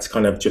of, that's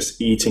kind of just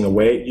eating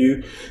away at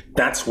you.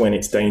 That's when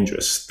it's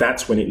dangerous.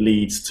 That's when it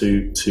leads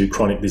to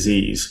chronic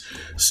disease.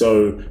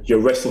 So your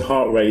resting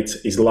heart rate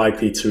is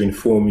likely to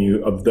inform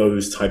you of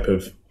those type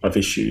of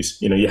issues.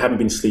 You haven't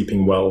been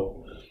sleeping well.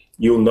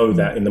 You'll know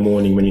that in the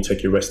morning when you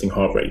take your resting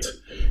heart rate.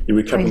 You're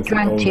recovering from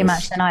illness. Drank too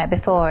much the night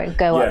before, it would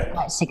go up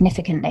quite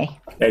significantly.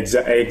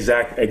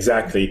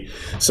 Exactly.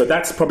 So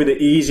that's probably the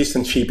easiest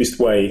and cheapest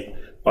way.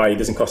 It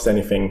doesn't cost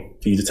anything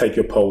for you to take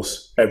your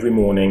pulse every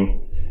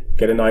morning,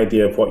 get an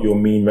idea of what your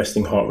mean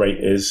resting heart rate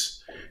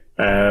is.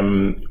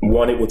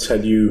 One, it will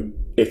tell you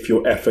if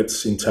your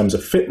efforts in terms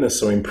of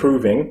fitness are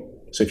improving.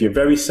 So if you're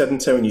very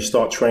sedentary and you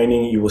start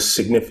training, you will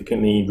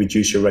significantly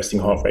reduce your resting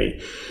heart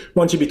rate.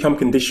 Once you become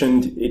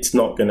conditioned, it's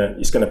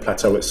gonna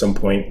plateau at some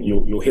point.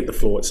 You'll hit the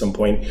floor at some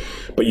point,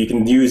 but you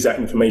can use that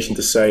information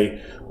to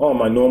say,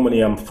 normally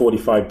I'm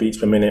 45 beats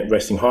per minute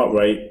resting heart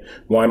rate.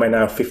 Why am I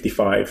now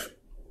 55?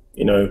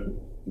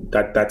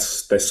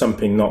 There's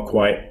something not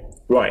quite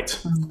Right.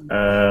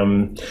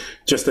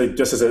 Just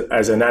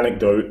as an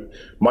anecdote,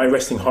 my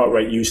resting heart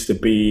rate used to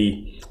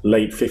be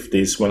late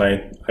 50s when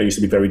I used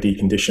to be very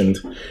deconditioned.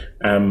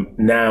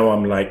 Now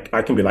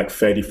I can be like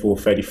 34,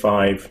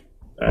 35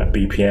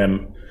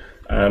 BPM.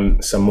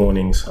 Some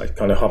mornings I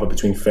kind of hover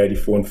between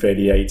 34 and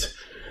 38.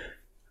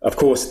 Of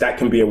course, that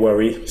can be a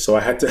worry. So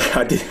I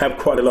did have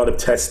quite a lot of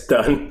tests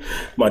done.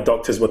 My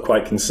doctors were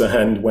quite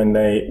concerned when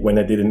they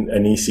did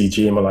an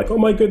ECG, and were like, "Oh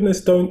my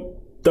goodness,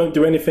 don't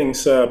do anything,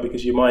 sir,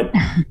 because you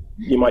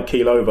might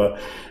keel over."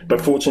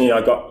 But fortunately,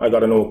 I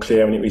got an all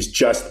clear, and it was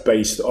just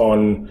based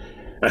on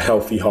a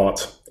healthy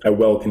heart, a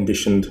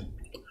well-conditioned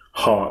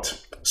heart.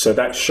 So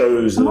that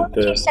shows what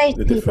would you say to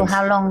people difference.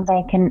 How long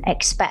they can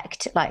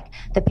expect, like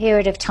the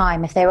period of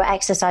time, if they were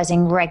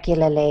exercising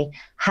regularly,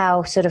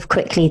 how sort of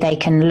quickly they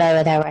can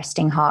lower their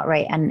resting heart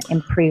rate and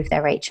improve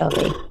their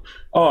HRV?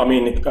 Oh, I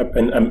mean,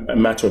 a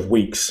matter of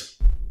weeks.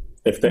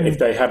 If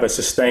they have a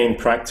sustained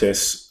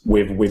practice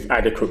with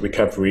adequate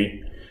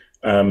recovery,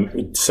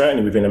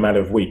 certainly within a matter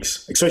of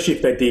weeks. Especially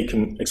if they've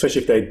been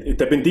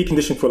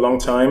deconditioned for a long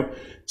time,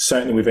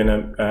 certainly within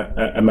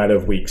a matter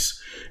of weeks.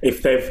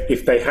 If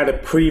they had a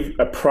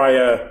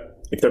prior,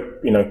 if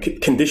they're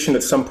conditioned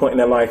at some point in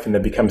their life and they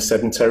become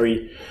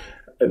sedentary,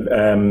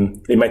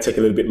 it might take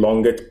a little bit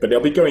longer, but they'll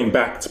be going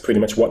back to pretty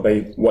much what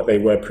they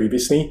were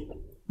previously.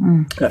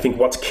 I think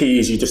what's key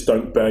is you just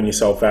don't burn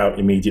yourself out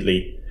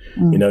immediately.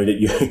 That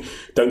you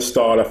don't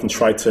start off and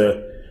try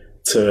to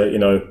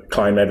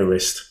climb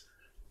Everest.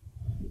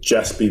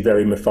 Just be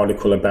very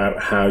methodical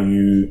about how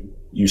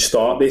you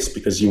start this,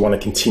 because you want to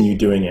continue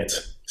doing it.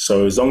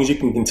 So as long as you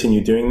can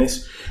continue doing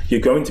this, you're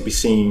going to be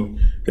seeing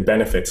the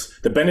benefits.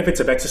 The benefits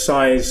of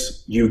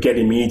exercise you get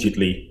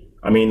immediately.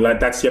 I mean, like,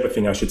 that's the other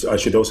thing I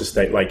should also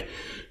state. Like,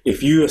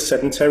 if you are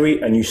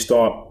sedentary and you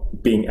start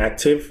being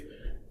active,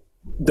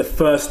 the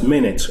first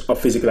minute of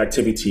physical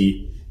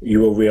activity,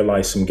 you will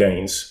realize some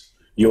gains.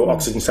 Your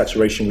oxygen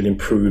saturation will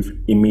improve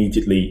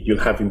immediately. You'll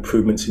have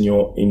improvements in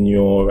your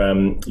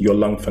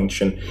lung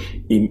function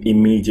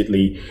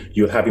immediately.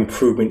 You'll have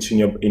improvements in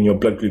your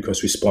blood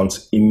glucose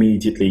response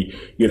immediately.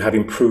 You'll have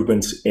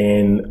improvements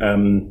in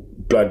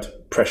blood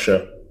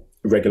pressure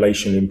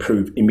regulation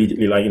improve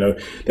immediately.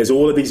 There's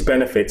all of these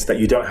benefits that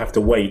you don't have to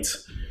wait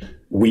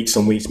weeks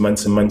and weeks,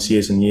 months and months,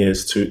 years and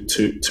years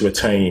to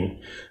attain.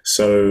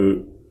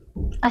 So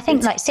I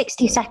think like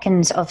 60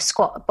 seconds of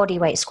body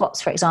weight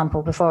squats, for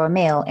example, before a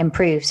meal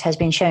has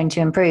been shown to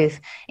improve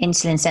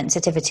insulin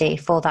sensitivity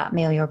for that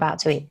meal you're about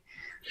to eat.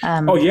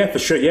 Oh yeah, for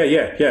sure.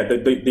 Yeah.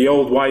 The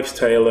old wives'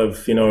 tale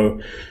of,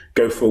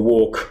 go for a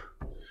walk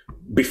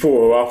before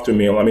or after a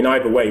meal. I mean,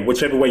 either way,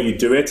 whichever way you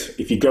do it,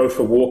 if you go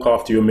for a walk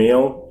after your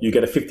meal, you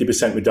get a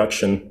 50%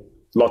 reduction.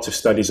 Lots of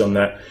studies on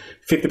that.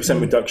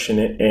 50% reduction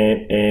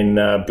in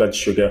blood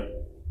sugar.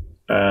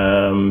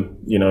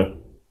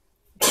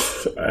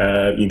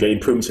 You get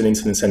improvements in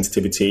insulin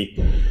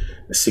sensitivity,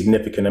 a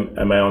significant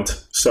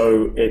amount.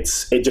 So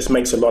it just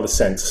makes a lot of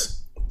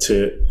sense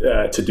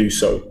to do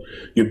so.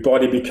 Your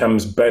body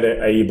becomes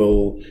better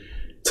able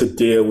to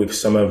deal with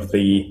some of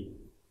the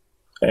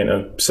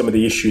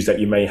issues that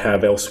you may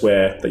have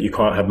elsewhere that you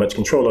can't have much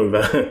control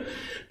over.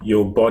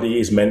 Your body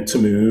is meant to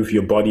move.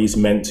 Your body is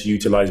meant to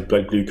utilize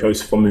blood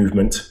glucose for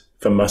movement,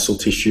 for muscle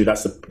tissue.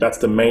 That's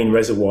the main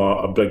reservoir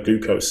of blood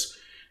glucose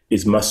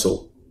is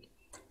muscle.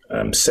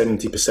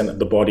 70% of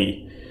the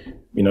body,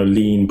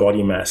 lean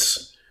body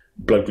mass,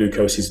 blood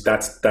glucose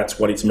that's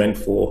what it's meant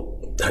for.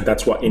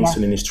 That's what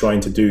insulin is trying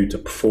to do, to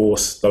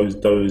force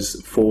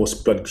force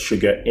blood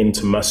sugar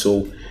into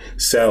muscle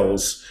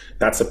cells.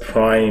 That's a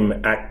prime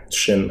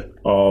action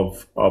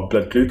of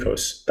blood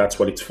glucose. That's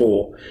what it's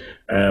for.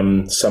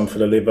 Some for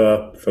the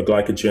liver, for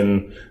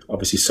glycogen,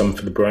 obviously some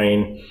for the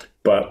brain,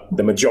 but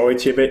the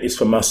majority of it is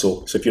for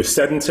muscle. So if you're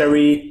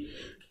sedentary,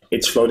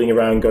 it's floating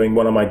around going,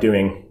 what am I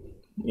doing?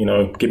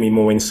 Give me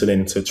more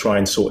insulin to try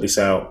and sort this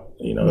out,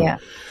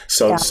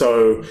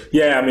 So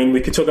I mean, we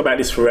could talk about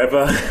this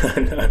forever.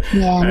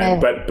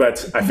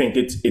 But I think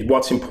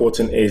what's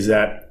important is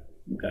that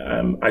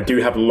I do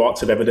have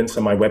lots of evidence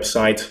on my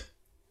website.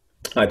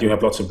 I do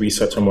have lots of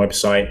research on my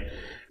website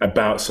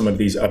about some of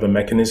these other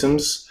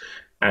mechanisms.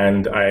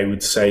 And I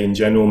would say in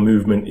general,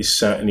 movement is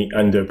certainly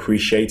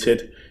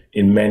underappreciated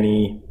in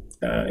many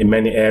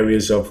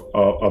areas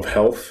of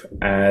health,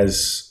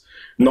 as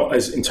not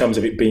as in terms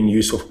of it being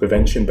useful for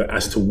prevention, but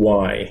as to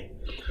why.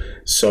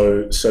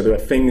 So there are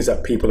things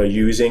that people are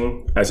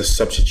using as a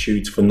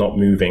substitute for not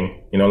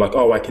moving. Like,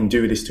 I can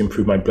do this to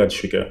improve my blood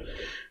sugar,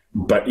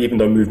 but even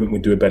though movement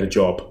would do a better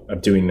job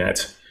of doing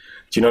that.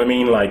 Do you know what I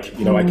mean? Like,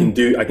 I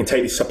can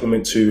take this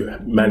supplement to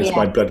manage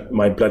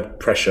my blood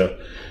pressure.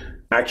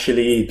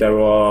 Actually, there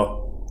are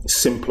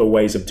simpler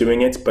ways of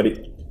doing it, but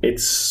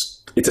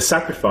it's a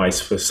sacrifice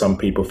for some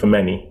people, for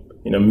many.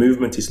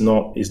 Movement is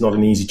not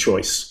an easy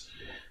choice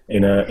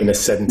in a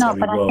sedentary world.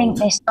 No, but I think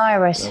this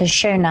virus has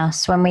shown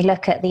us, when we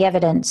look at the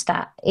evidence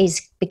that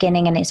is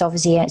beginning, and it's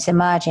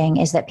emerging,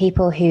 is that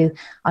people who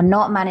are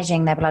not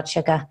managing their blood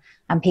sugar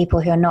and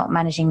people who are not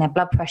managing their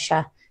blood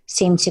pressure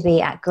seem to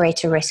be at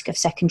greater risk of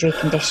secondary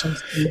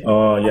conditions.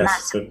 Oh, yes. And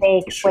that's a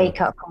big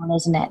wake-up call,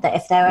 isn't it? That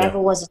if there ever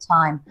was a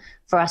time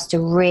for us to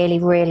really,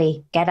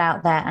 really get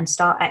out there and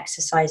start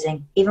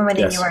exercising, even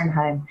within your own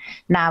home,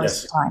 now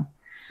is the time.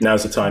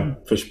 Now's the time,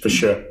 for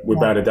sure,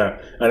 without a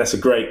doubt. And that's a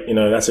great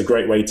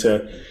way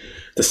to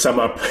sum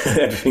up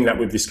everything that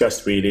we've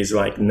discussed. Really, is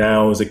like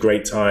now is a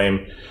great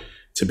time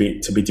to be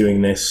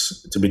doing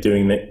this, with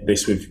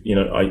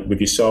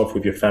with yourself,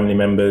 with your family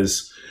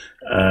members,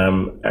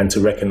 and to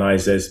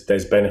recognise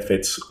there's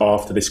benefits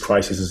after this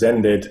crisis has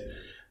ended.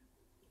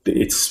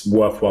 It's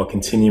worthwhile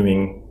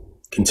continuing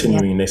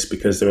this,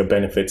 because there are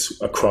benefits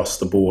across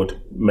the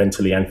board,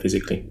 mentally and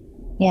physically.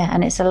 Yeah,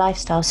 and it's a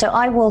lifestyle. So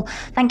I will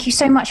thank you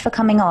so much for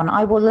coming on.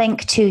 I will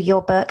link to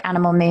your book,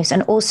 Animal Moves,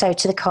 and also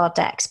to the card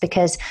decks,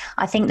 because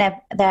I think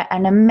they're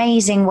an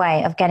amazing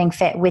way of getting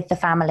fit with the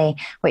family,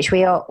 which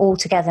we are all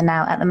together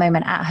now at the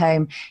moment at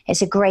home.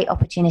 It's a great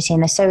opportunity,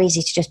 and they're so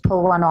easy to just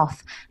pull one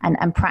off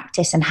and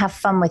practice and have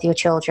fun with your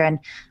children.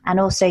 And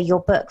also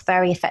your book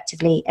very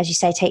effectively, as you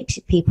say, takes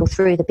people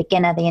through the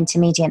beginner, the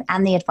intermediate,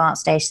 and the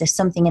advanced stage. There's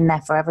something in there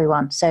for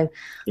everyone. So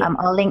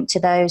I'll link to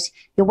those.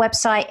 Your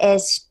website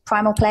is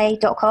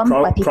primalplay.com.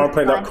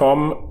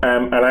 Primalplay.com.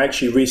 And I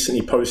actually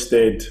recently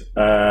posted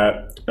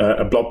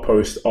a blog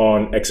post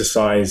on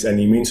exercise and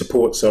immune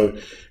support. So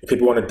if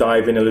people want to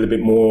dive in a little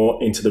bit more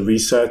into the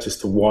research as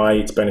to why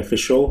it's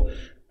beneficial,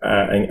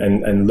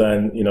 and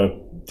learn,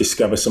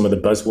 discover some of the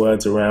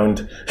buzzwords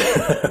around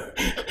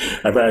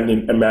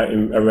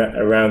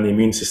around the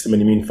immune system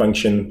and immune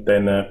function,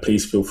 then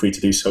please feel free to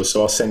do so.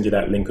 So I'll send you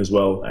that link as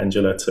well,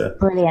 Angela.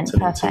 Brilliant,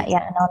 perfect.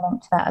 Yeah, and I'll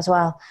link to that as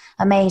well.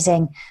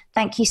 Amazing.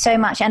 Thank you so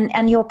much.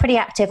 And you're pretty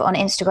active on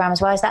Instagram as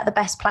well. Is that the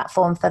best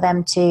platform for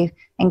them to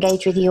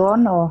engage with you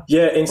on? Or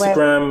yeah,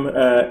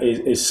 Instagram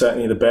is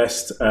certainly the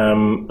best.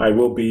 I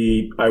will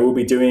be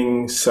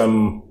doing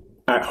some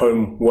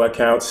at-home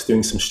workouts,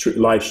 doing some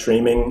live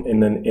streaming in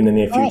the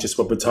near future.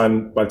 So by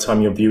the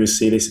time your viewers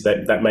see this,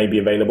 that may be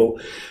available.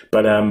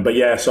 But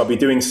yeah, so I'll be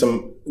doing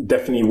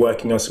definitely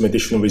working on some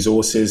additional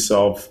resources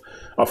of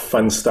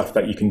fun stuff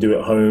that you can do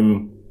at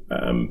home,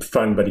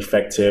 fun but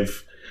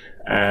effective,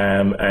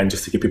 and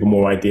just to give people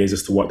more ideas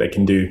as to what they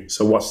can do.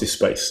 So watch this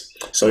space.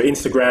 So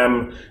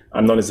Instagram,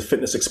 I'm known as the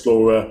Fitness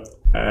Explorer,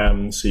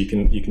 so you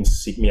can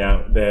seek me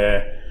out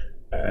there.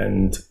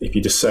 And if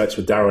you just search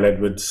for Daryl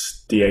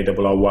Edwards,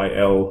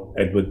 Darryl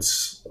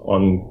Edwards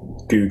on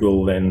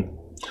Google, then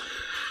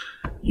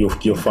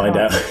you'll find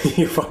out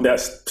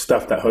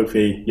stuff that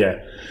hopefully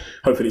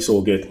it's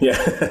all good. Yeah.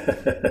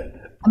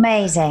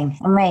 Amazing.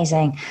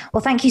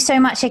 Well, thank you so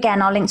much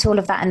again. I'll link to all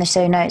of that in the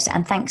show notes.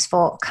 And thanks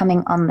for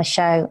coming on the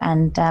show.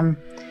 And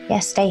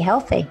stay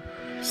healthy.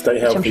 Stay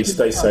healthy.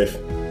 Stay safe.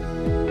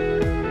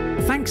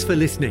 Thanks for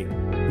listening.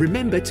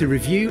 Remember to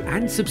review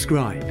and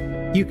subscribe.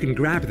 You can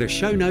grab the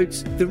show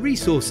notes, the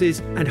resources,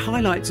 and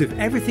highlights of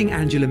everything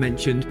Angela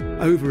mentioned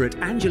over at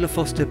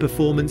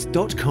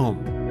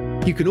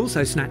angelafosterperformance.com. You can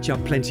also snatch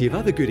up plenty of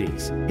other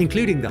goodies,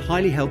 including the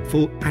highly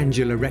helpful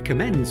Angela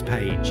Recommends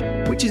page,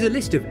 which is a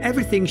list of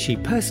everything she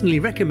personally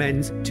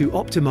recommends to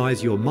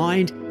optimize your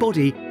mind,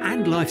 body,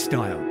 and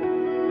lifestyle.